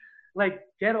embarrassing, like,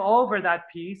 get over that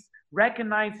piece,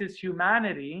 recognize his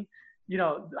humanity,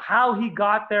 how he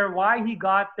got there, why he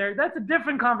got there. That's a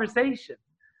different conversation.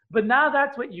 But now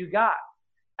that's what you got.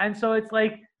 And so it's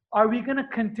like, are we going to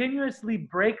continuously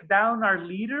break down our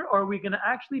leader, or are we going to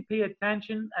actually pay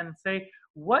attention and say,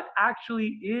 what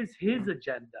actually is his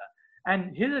agenda?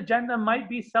 And his agenda might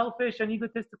be selfish and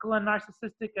egotistical and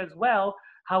narcissistic as well.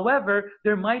 However,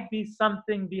 there might be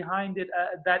something behind it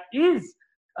that is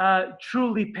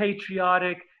truly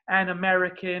patriotic and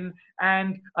American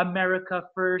and America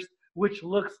first, which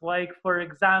looks like, for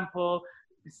example,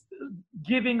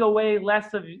 giving away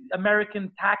less of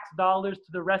American tax dollars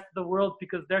to the rest of the world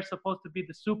because they're supposed to be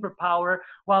the superpower,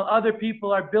 while other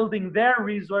people are building their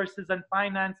resources and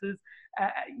finances,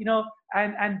 you know,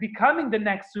 and becoming the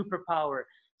next superpower.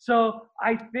 So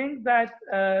I think that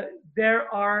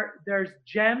there's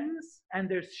gems and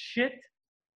there's shit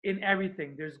in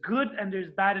everything. There's good and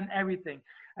there's bad in everything.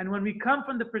 And when we come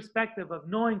from the perspective of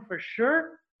knowing for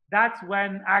sure, that's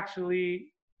when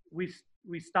actually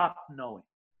we stop knowing.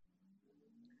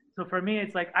 So for me,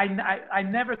 it's like I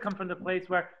never come from the place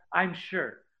where I'm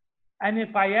sure. And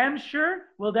if I am sure,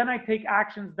 well, then I take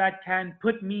actions that can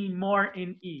put me more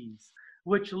in ease,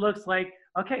 which looks like,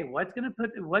 okay, what's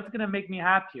gonna make me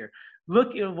happier?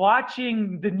 Look,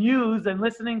 watching the news and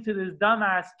listening to this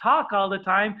dumbass talk all the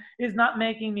time is not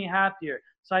making me happier.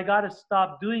 So I got to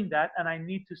stop doing that, and I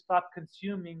need to stop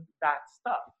consuming that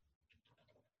stuff.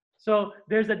 So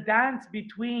there's a dance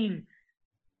between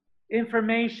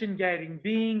information getting,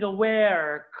 being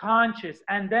aware, conscious,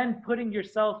 and then putting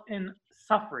yourself in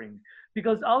suffering.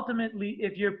 Because ultimately,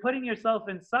 if you're putting yourself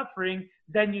in suffering,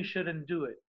 then you shouldn't do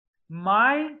it.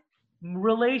 My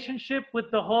relationship with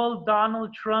the whole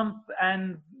Donald Trump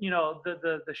and, you know,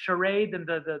 the charade and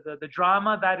the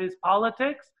drama that is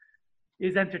politics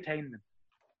is entertainment.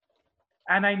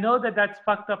 And I know that that's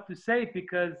fucked up to say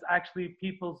because actually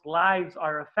people's lives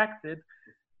are affected.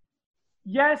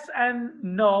 Yes and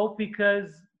no,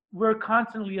 because we're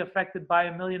constantly affected by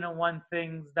a million and one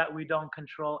things that we don't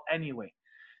control anyway.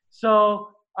 So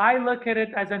I look at it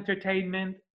as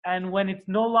entertainment, and when it's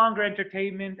no longer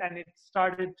entertainment and it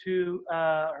started to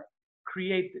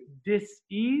create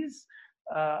dis-ease,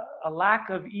 a lack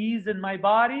of ease in my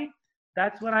body,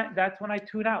 that's when I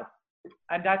tune out,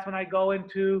 and that's when I go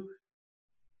into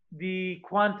the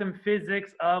quantum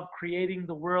physics of creating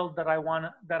the world that I want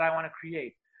to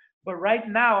create. But right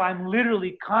now, I'm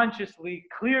literally, consciously,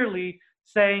 clearly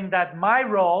saying that my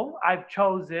role I've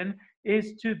chosen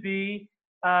is to be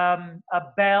a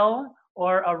bell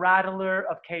or a rattler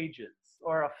of cages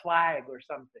or a flag or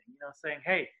something, you know, saying,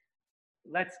 hey,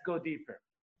 let's go deeper.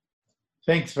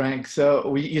 Thanks, Frank.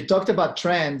 So you talked about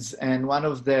trends, and one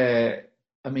of the,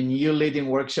 I mean, you're leading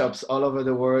workshops all over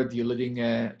the world. You're leading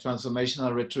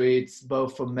transformational retreats,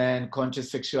 both for men,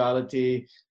 conscious sexuality,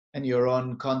 and your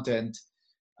own content.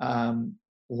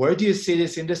 Where do you see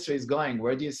this industry is going?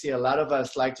 Where do you see a lot of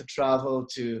us like to travel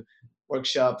to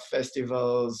workshop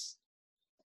festivals?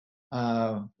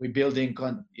 We're building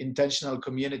intentional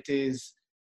communities.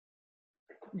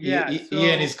 Yeah,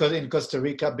 Ian is in Costa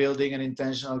Rica building an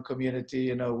intentional community.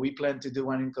 You know, we plan to do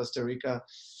one in Costa Rica.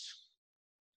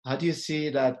 How do you see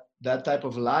that type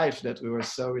of life that we were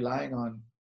so relying on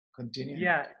continuing?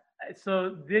 Yeah,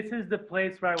 so this is the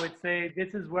place where I would say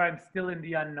this is where I'm still in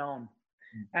the unknown.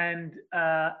 And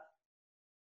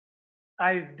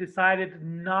I've decided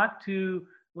not to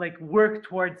like work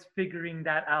towards figuring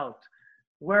that out.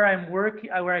 Where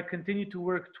I continue to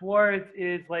work towards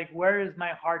is like, where is my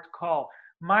heart call?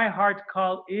 My heart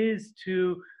call is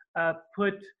to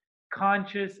put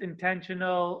conscious,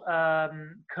 intentional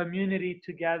community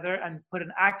together and put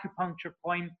an acupuncture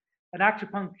point, an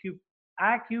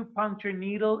acupuncture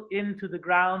needle into the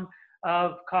ground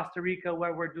of Costa Rica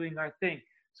where we're doing our thing.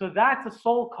 So that's a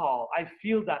soul call. I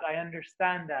feel that, I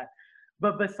understand that.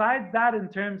 But besides that, in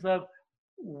terms of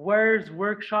where's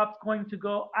workshops going to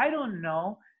go, I don't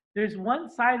know. There's one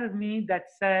side of me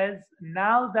that says,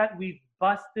 now that we've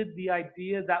busted the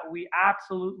idea that we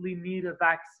absolutely need a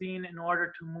vaccine in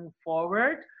order to move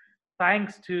forward,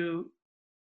 thanks to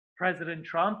President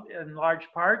Trump in large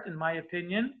part, in my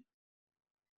opinion,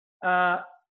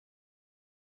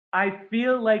 I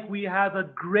feel like we have a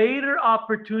greater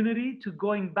opportunity to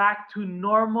going back to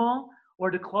normal,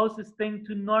 or the closest thing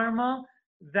to normal,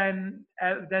 than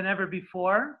ever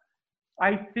before.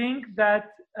 I think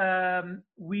that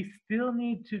we still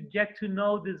need to get to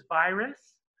know this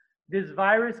virus. This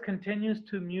virus continues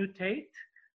to mutate.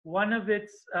 One of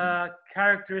its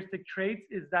characteristic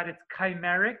traits is that it's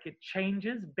chimeric. It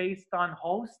changes based on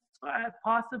hosts,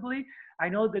 possibly. I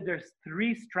know that there's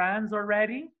 3 strands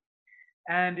already.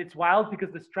 And it's wild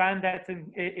because the strand that's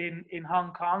in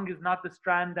Hong Kong is not the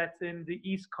strand that's in the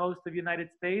East Coast of the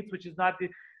United States, which is not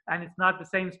and it's not the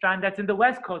same strand that's in the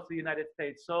West Coast of the United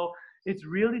States. So it's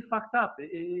really fucked up.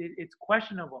 It's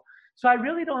questionable. So I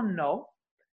really don't know.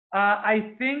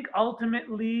 I think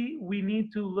ultimately we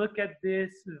need to look at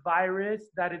this virus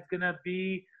that it's going to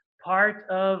be part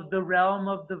of the realm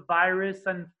of the virus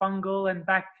and fungal and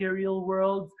bacterial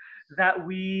worlds that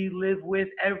we live with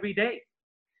every day.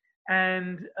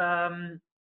 And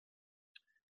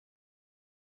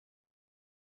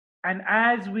And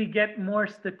as we get more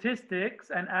statistics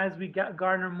and as we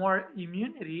garner more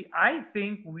immunity, I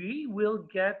think we will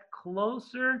get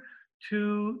closer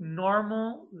to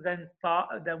normal than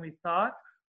we thought.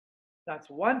 That's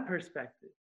one perspective.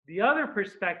 The other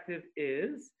perspective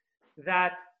is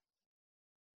that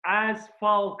as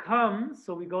fall comes,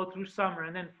 so we go through summer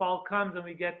and then fall comes and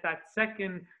we get that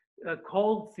second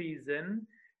cold season,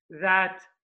 that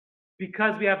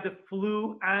because we have the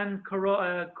flu and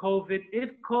COVID, if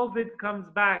COVID comes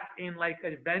back in like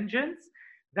a vengeance,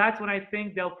 that's when I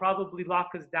think they'll probably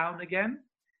lock us down again.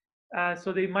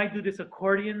 So they might do this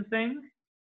accordion thing.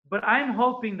 But I'm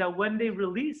hoping that when they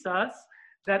release us,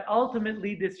 that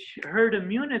ultimately this herd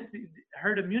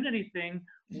immunity thing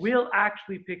will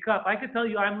actually pick up. I could tell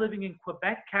you I'm living in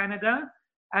Quebec, Canada,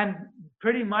 and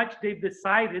pretty much they've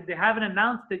decided, they haven't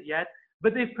announced it yet,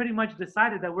 but they've pretty much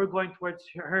decided that we're going towards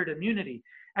herd immunity.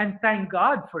 And thank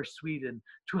God for Sweden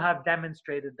to have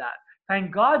demonstrated that.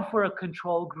 Thank God for a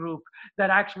control group that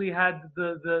actually had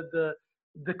the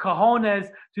cojones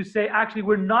to say, actually,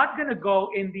 we're not going to go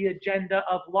in the agenda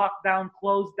of lockdown,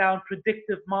 close down,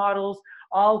 predictive models,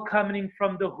 all coming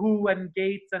from the WHO and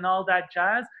Gates and all that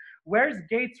jazz. Where's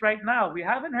Gates right now? We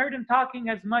haven't heard him talking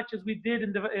as much as we did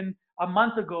in a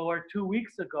month ago or 2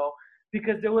 weeks ago,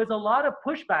 because there was a lot of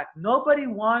pushback. Nobody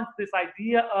wants this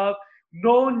idea of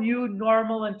no new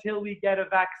normal until we get a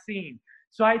vaccine.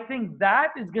 So I think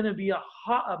that is going to be a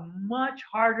much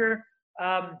harder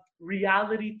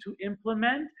reality to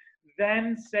implement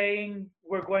than saying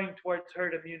we're going towards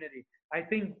herd immunity. I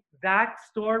think that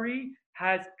story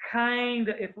has kind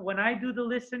of, when I do the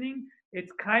listening,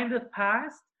 it's kind of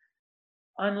passed,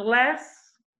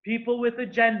 unless people with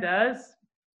agendas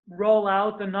roll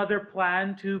out another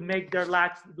plan to make their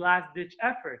last ditch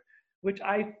effort, which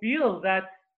I feel that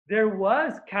there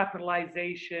was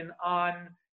capitalization on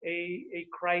a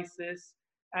crisis,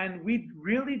 and we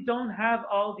really don't have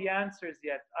all the answers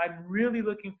yet. I'm really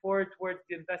looking forward towards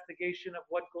the investigation of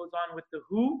what goes on with the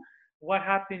WHO, what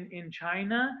happened in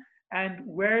China, and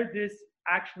where this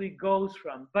actually goes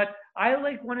from. But I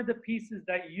like one of the pieces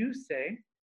that you say,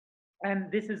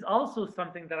 and this is also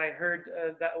something that I heard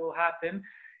that will happen,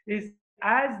 is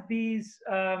as these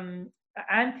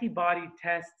antibody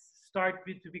tests start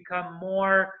to become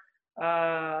more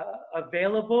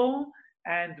available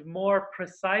and more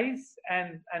precise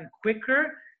and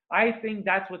quicker, I think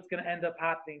that's what's going to end up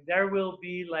happening. There will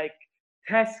be like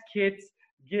test kits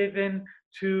given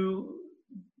to,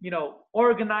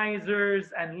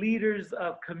 organizers and leaders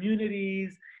of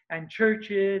communities and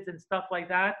churches and stuff like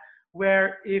that,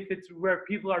 where if it's where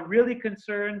people are really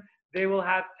concerned, they will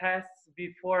have tests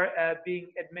before being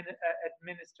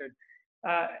administered,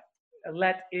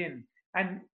 let in.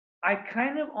 And I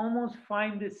kind of almost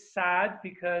find this sad,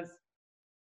 because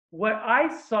what I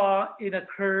saw in a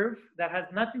curve that has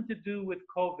nothing to do with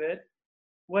COVID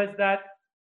was that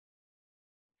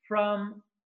from,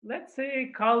 let's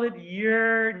say, call it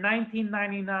year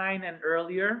 1999 and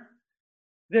earlier,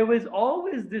 there was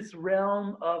always this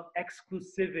realm of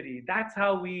exclusivity. That's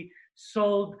how we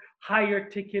sold higher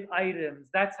ticket items.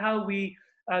 That's how we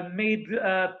made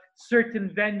certain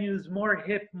venues more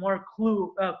hip, more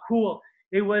cool.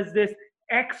 It was this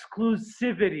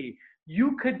exclusivity.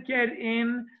 You could get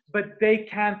in, but they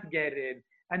can't get in.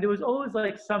 And there was always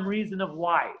like some reason of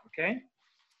why, okay?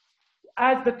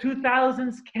 As the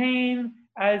 2000s came,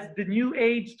 as the new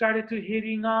age started to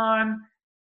hitting on,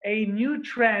 a new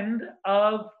trend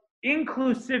of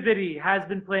inclusivity has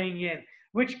been playing in,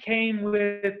 which came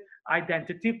with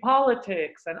identity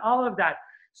politics and all of that.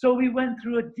 So we went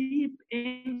through a deep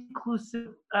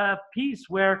inclusive piece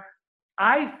where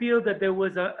I feel that there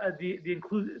was the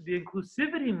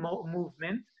inclusivity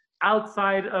movement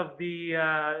outside of the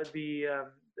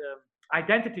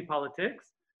identity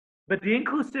politics, but the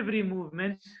inclusivity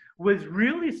movement was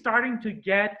really starting to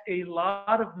get a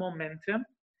lot of momentum,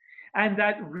 and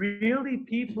that really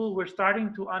people were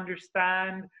starting to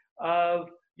understand of,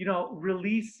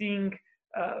 releasing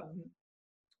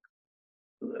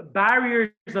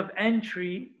barriers of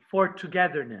entry for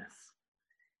togetherness.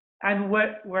 And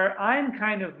where I'm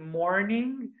kind of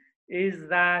mourning is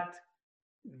that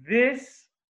this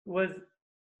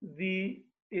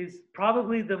is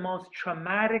probably the most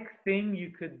traumatic thing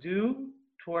you could do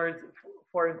for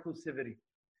inclusivity.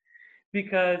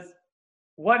 Because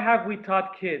what have we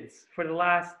taught kids for the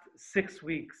last 6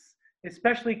 weeks?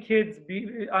 Especially kids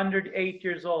under 8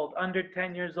 years old, under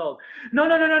 10 years old. No,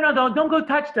 don't go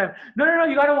touch them. No,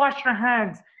 you gotta wash your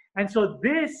hands. And so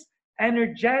this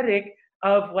energetic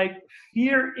of like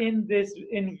fear in this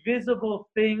invisible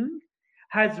thing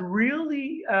has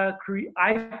really,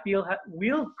 I feel,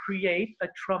 will create a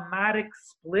traumatic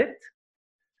split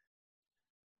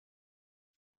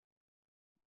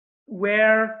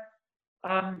where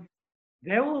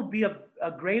there will be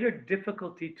a greater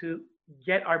difficulty to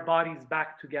get our bodies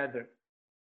back together,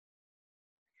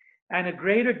 and a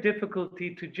greater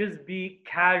difficulty to just be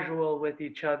casual with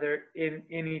each other in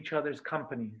each other's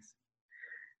companies.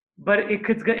 But it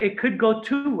could go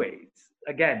two ways.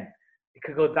 Again, it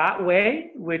could go that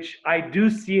way, which I do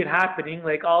see it happening.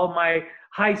 Like all my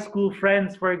high school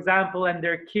friends, for example, and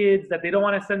their kids, that they don't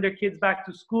want to send their kids back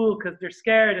to school because they're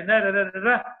scared and da da da da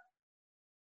da.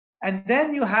 And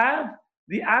then you have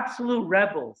the absolute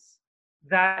rebels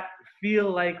that feel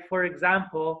like, for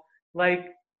example,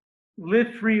 like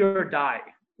live free or die.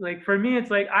 Like for me,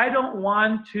 it's like I don't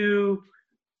want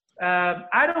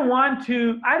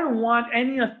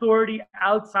any authority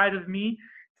outside of me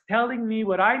telling me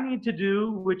what I need to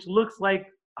do, which looks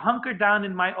like hunker down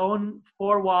in my own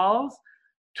four walls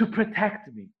to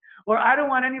protect me. Or I don't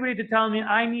want anybody to tell me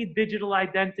I need digital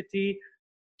identity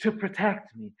to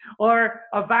protect me, or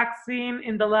a vaccine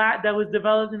that was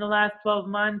developed in the last 12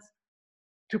 months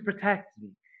to protect me.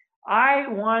 I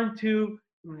want to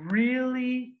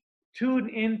really tune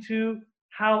into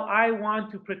how I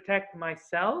want to protect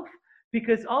myself,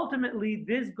 because ultimately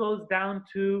this goes down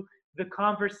to the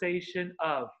conversation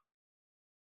of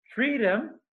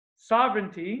freedom,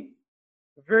 sovereignty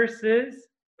versus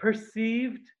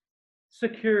perceived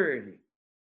security.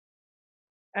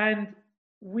 And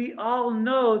we all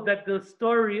know that the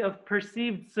story of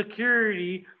perceived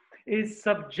security is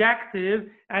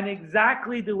subjective, and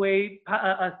exactly the way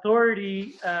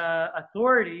authorities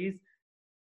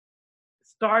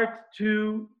start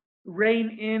to rein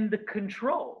in the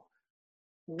control.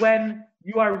 When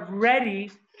you are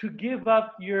ready to give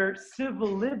up your civil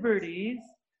liberties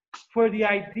for the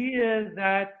idea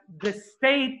that the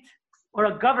state or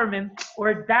a government or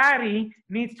a daddy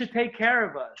needs to take care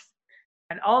of us.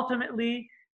 And ultimately,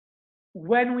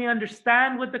 when we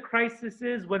understand what the crisis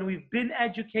is, when we've been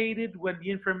educated, when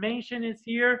the information is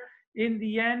here, in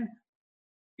the end,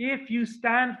 if you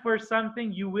stand for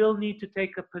something, you will need to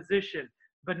take a position,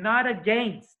 but not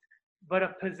against, but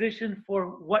a position for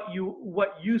what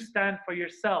you stand for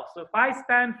yourself. So if I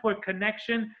stand for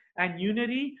connection and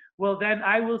unity, well, then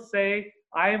I will say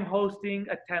I am hosting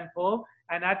a temple,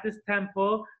 and at this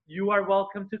temple, you are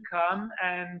welcome to come,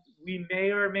 and we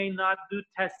may or may not do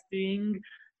testing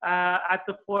at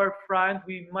the forefront.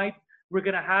 We're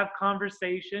gonna have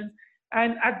conversations.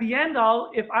 And at the end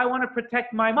all, if I want to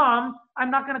protect my mom,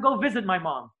 I'm not gonna go visit my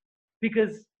mom,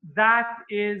 because that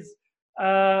is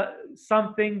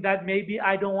something that maybe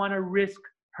I don't want to risk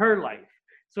her life.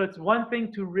 So it's one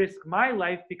thing to risk my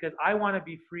life because I want to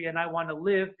be free and I want to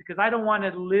live, because I don't want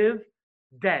to live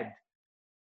dead.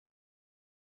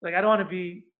 Like I don't want to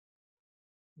be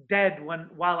dead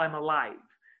while I'm alive.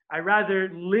 I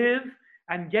rather live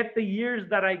and get the years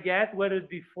that I get, whether it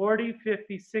be 40,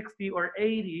 50, 60, or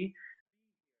 80.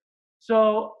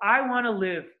 So I want to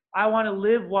live. I want to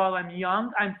live while I'm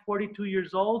young. I'm 42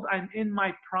 years old. I'm in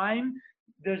my prime.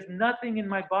 There's nothing in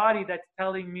my body that's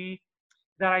telling me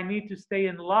that I need to stay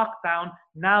in lockdown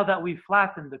now that we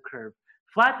flattened the curve.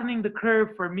 Flattening the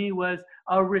curve for me was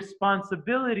a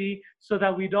responsibility so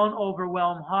that we don't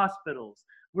overwhelm hospitals.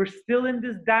 We're still in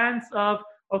this dance of,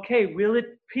 okay, will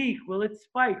it peak? Will it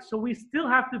spike? So we still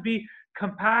have to be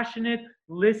compassionate,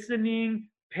 listening,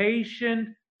 patient,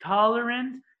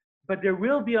 tolerant, but there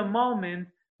will be a moment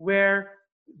where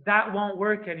that won't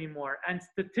work anymore. And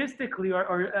statistically,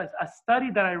 or a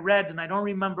study that I read, and I don't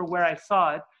remember where I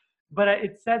saw it, but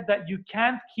it said that you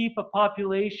can't keep a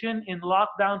population in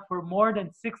lockdown for more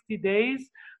than 60 days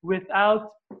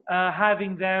without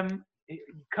having them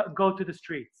go to the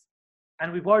streets.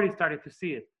 And we've already started to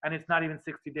see it. And it's not even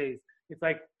 60 days. It's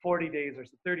like 40 days or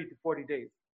so, 30 to 40 days.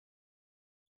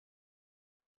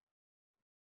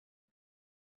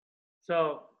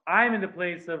 So I'm in the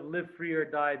place of live free or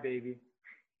die, baby.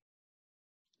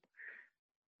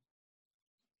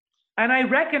 And I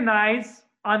recognize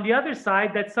on the other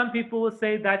side that some people will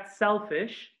say that's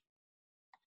selfish.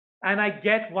 And I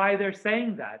get why they're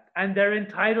saying that. And they're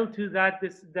entitled to that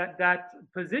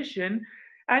position.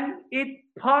 And you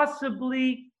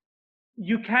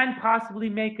can possibly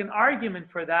make an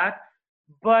argument for that.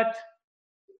 But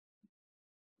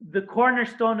the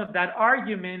cornerstone of that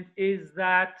argument is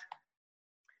that,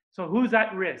 so who's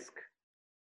at risk?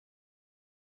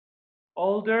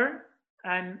 Older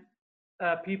and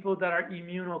people that are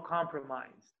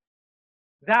immunocompromised.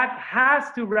 That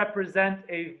has to represent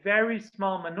a very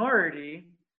small minority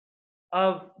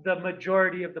of the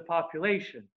majority of the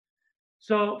population.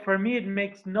 So for me, it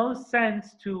makes no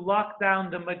sense to lock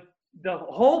down the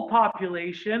whole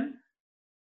population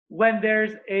when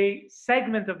there's a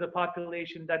segment of the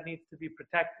population that needs to be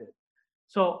protected.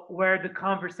 So where the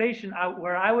conversation,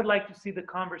 where I would like to see the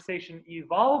conversation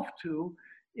evolve to,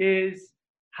 is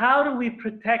how do we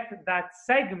protect that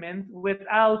segment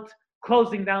without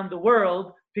closing down the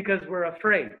world because we're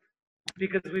afraid?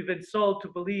 Because we've been sold to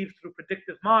believe through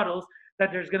predictive models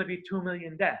that there's going to be 2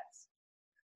 million deaths.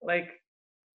 Like,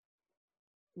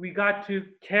 we got to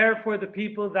care for the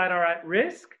people that are at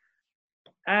risk,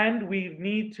 and we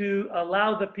need to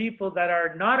allow the people that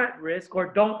are not at risk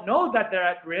or don't know that they're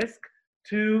at risk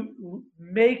to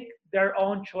make their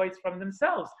own choice from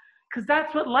themselves, because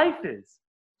that's what life is.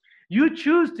 You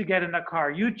choose to get in a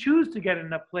car, you choose to get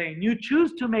in a plane, you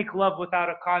choose to make love without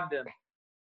a condom.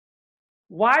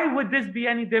 Why would this be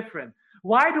any different?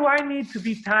 Why do I need to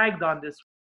be tagged on this?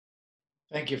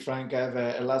 Thank you, Frank. I have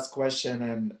a last question.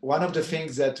 And one of the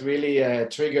things that really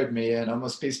triggered me and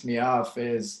almost pissed me off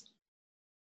is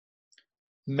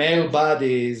male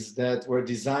bodies that were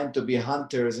designed to be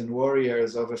hunters and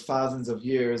warriors over thousands of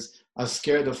years are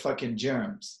scared of fucking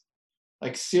germs.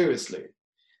 Like, seriously.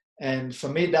 And for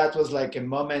me, that was like a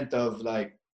moment of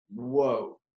like,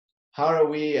 whoa, how are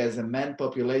we as a man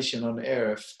population on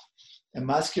Earth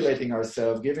emasculating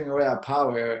ourselves, giving away our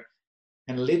power,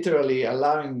 and literally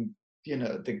allowing, you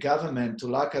know, the government to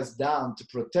lock us down to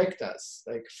protect us,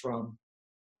 like from,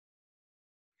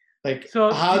 like,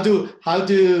 So how do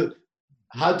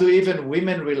even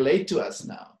women relate to us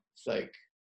now?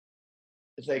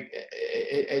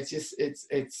 It's just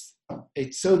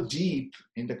it's so deep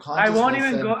in the consciousness. I won't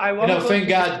even go. I won't. You know, go thank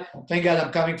God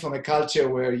I'm coming from a culture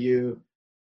where you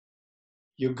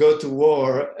go to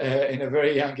war in a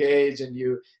very young age, and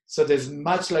so there's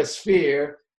much less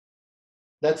fear.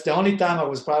 That's the only time I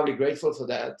was probably grateful for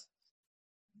that.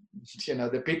 You know,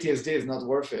 the PTSD is not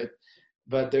worth it,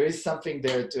 but there is something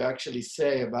there to actually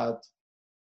say about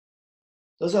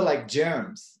those are like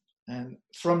germs and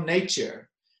from nature.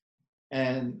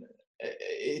 And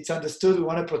it's understood we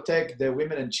want to protect the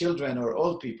women and children or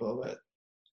old people, but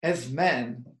as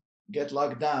men get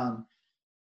locked down,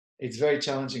 it's very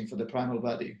challenging for the primal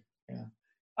body. Yeah.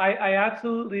 I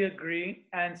absolutely agree.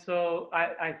 And so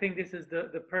I think this is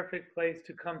the perfect place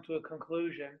to come to a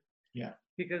conclusion. Yeah.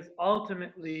 Because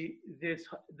ultimately this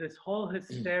whole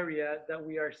hysteria that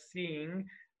we are seeing,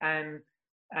 and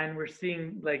we're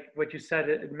seeing, like what you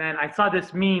said, man, I saw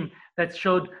this meme that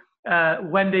showed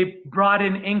when they brought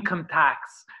in income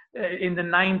tax in the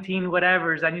 19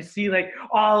 whatevers, and you see like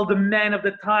all the men of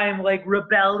the time like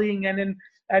rebelling and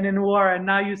in war, and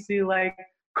now you see like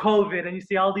COVID, and you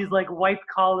see all these like white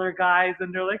collar guys,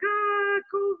 and they're like,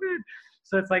 COVID.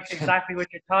 So it's like exactly what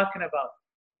you're talking about.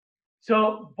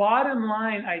 So bottom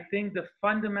line, I think the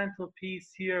fundamental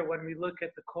piece here when we look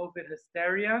at the COVID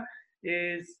hysteria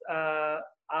is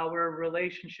our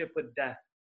relationship with death.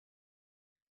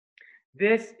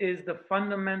 This is the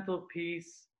fundamental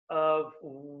piece of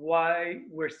why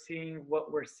we're seeing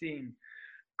what we're seeing.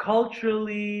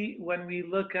 Culturally, when we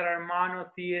look at our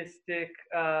monotheistic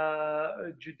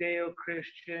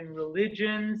Judeo-Christian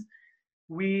religions,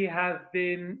 we have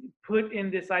been put in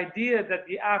this idea that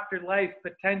the afterlife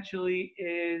potentially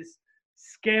is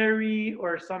scary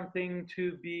or something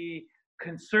to be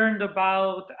concerned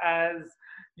about, as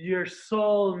your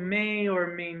soul may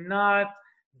or may not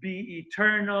be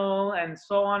eternal, and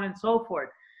so on and so forth.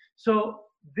 So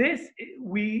this,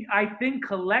 I think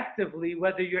collectively,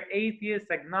 whether you're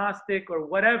atheist, agnostic, or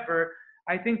whatever,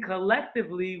 I think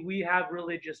collectively we have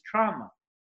religious trauma.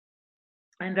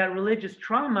 And that religious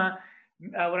trauma,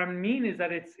 what I mean is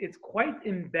that it's quite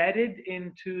embedded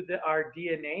into our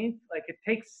DNA. Like, it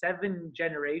takes 7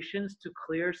 generations to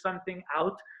clear something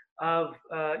out of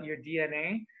your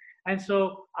DNA. And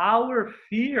so our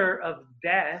fear of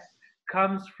death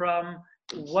comes from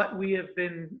what we have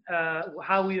been,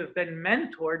 how we have been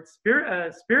mentored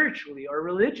spiritually or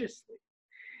religiously.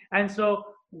 And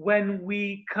so when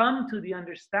we come to the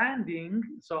understanding,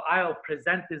 so I'll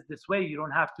present this way, you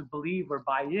don't have to believe or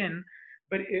buy in,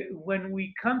 but when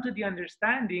we come to the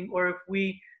understanding, or if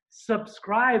we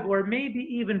subscribe or maybe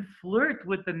even flirt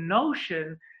with the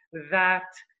notion that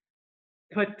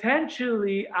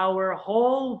potentially our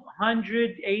whole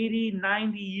 180,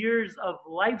 90 years of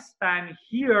lifespan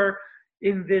here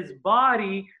in this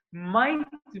body might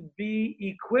be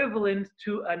equivalent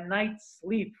to a night's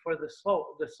sleep for the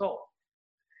soul.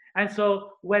 And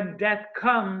so when death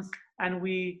comes, and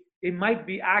it might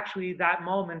be actually that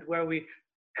moment where we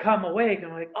come awake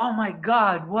and we're like, oh my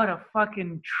God, what a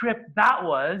fucking trip that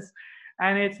was.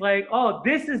 And it's like, oh,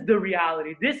 this is the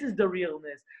reality. This is the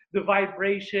realness, the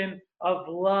vibration of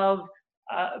love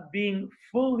being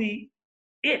fully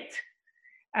it.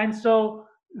 And so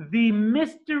the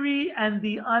mystery and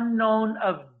the unknown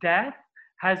of death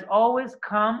has always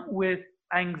come with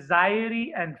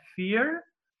anxiety and fear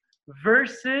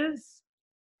versus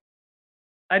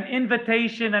an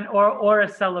invitation and or a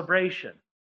celebration.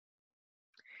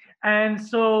 And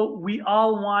so we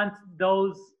all want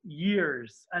those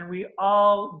years, and we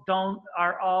all don't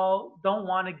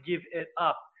want to give it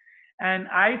up. And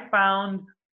I found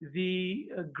the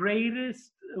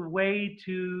greatest way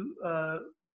to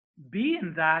be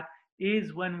in that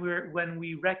is when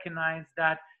we recognize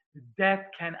that death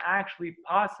can actually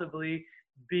possibly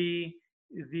be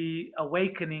the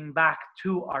awakening back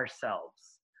to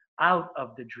ourselves out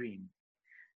of the dream.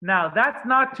 Now, that's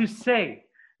not to say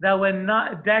that when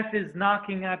death is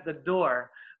knocking at the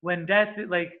door, when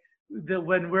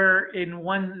when we're in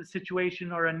one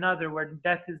situation or another where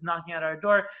death is knocking at our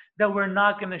door, that we're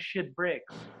not going to shit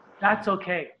bricks. That's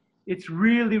okay. It's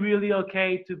really, really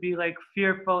okay to be like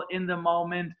fearful in the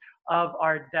moment of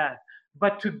our death.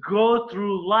 But to go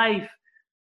through life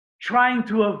trying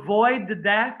to avoid the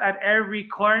death at every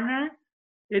corner,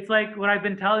 it's like what I've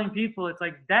been telling people, it's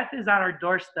like death is at our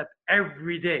doorstep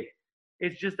every day.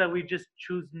 It's just that we just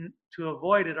choose to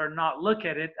avoid it or not look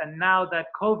at it. And now that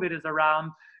COVID is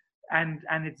around and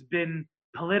it's been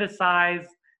politicized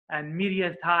and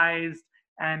mediatized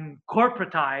and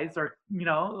corporatized, or, you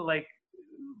know, like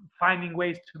finding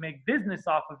ways to make business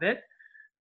off of it,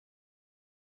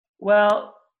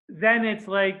 well, then it's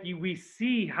like we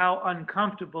see how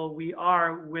uncomfortable we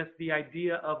are with the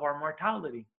idea of our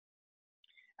mortality.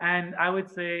 And I would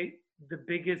say the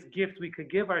biggest gift we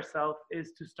could give ourselves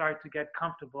is to start to get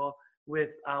comfortable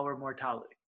with our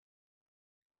mortality.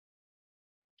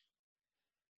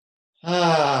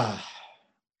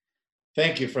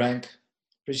 Thank you, Frank.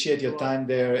 Appreciate your time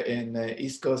there in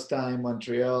East Coast time,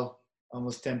 Montreal,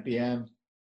 almost 10 p.m.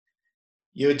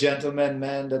 You gentlemen,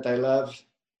 man that I love,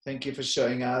 thank you for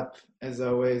showing up, as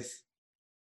always,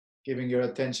 giving your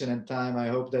attention and time. I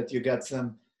hope that you got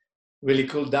some really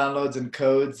cool downloads and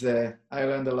codes. I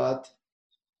learned a lot.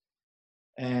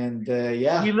 And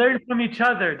yeah. We learn from each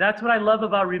other. That's what I love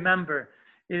about Remember,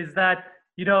 is that,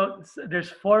 you know, there's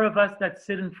 4 of us that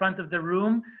sit in front of the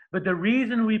room, but the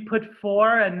reason we put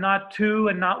 4 and not 2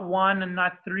 and not 1 and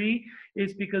not 3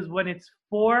 is because when it's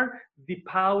 4, the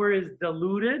power is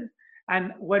diluted.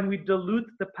 And when we dilute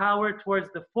the power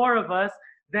towards the 4 of us,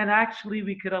 then actually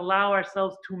we could allow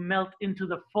ourselves to melt into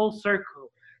the full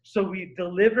circle. So we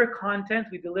deliver content,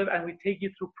 and we take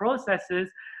you through processes.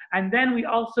 And then we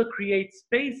also create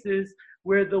spaces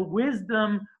where the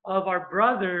wisdom of our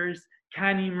brothers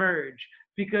can emerge.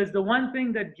 Because the one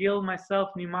thing that Gil,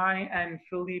 myself, Nimai, and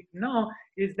Philippe know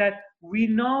is that we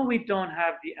know we don't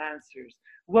have the answers.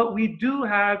 What we do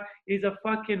have is a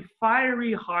fucking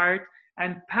fiery heart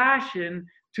and passion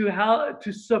to help,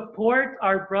 to support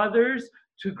our brothers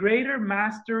to greater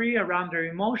mastery around their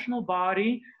emotional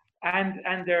body and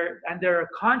their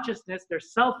consciousness, their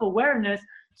self-awareness,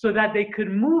 so that they could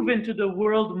move into the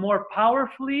world more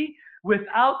powerfully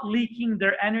without leaking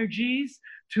their energies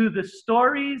to the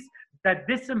stories that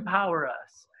disempower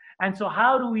us. And so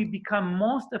how do we become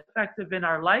most effective in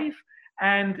our life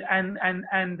and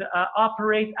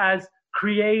operate as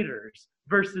creators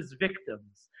versus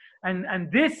victims?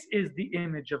 And this is the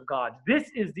image of God. This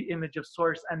is the image of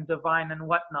source and divine and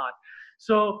whatnot.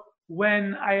 So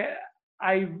when I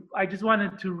just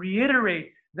wanted to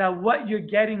reiterate that what you're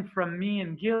getting from me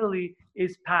and Gilly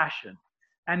is passion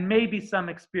and maybe some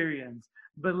experience.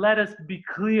 But let us be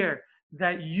clear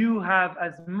that you have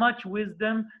as much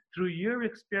wisdom through your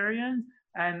experience,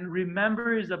 and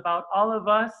Remember is about all of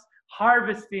us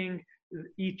harvesting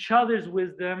each other's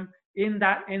wisdom in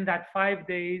that 5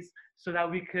 days, so that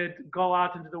we could go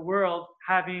out into the world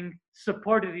having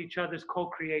supported each other's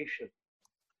co-creation.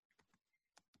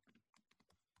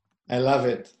 I love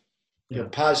it. Your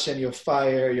passion, your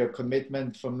fire, your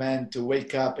commitment for men to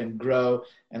wake up and grow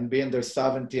and be in their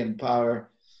sovereignty and power,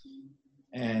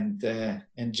 and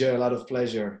enjoy a lot of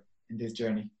pleasure in this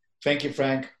journey. Thank you,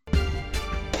 Frank.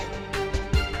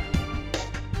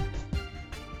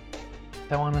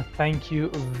 I want to thank you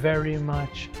very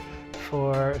much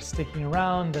for sticking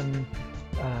around and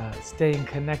staying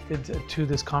connected to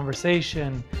this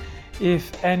conversation.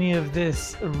 If any of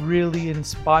this really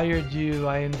inspired you,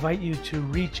 I invite you to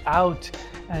reach out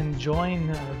and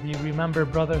join the Remember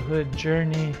Brotherhood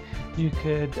journey. You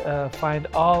could find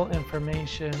all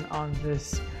information on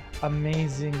this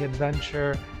amazing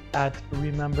adventure at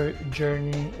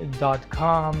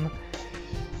rememberjourney.com.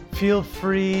 Feel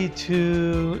free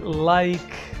to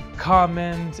like,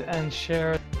 comment, and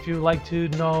share. If you'd like to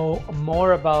know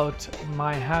more about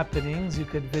my happenings, you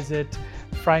could visit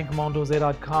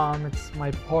frankmondoze.com. It's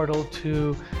my portal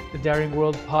to the Daring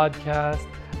World podcast,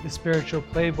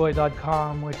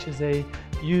 thespiritualplayboy.com, which is a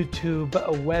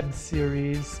YouTube web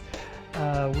series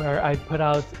where I put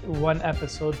out one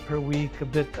episode per week, a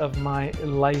bit of my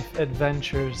life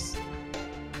adventures.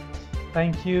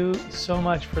 Thank you so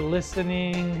much for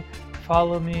listening.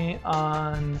 Follow me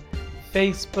on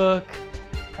Facebook,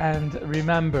 and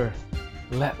remember,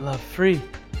 let love free.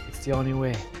 It's the only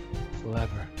way we'll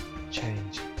ever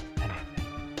change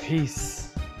anything. Peace.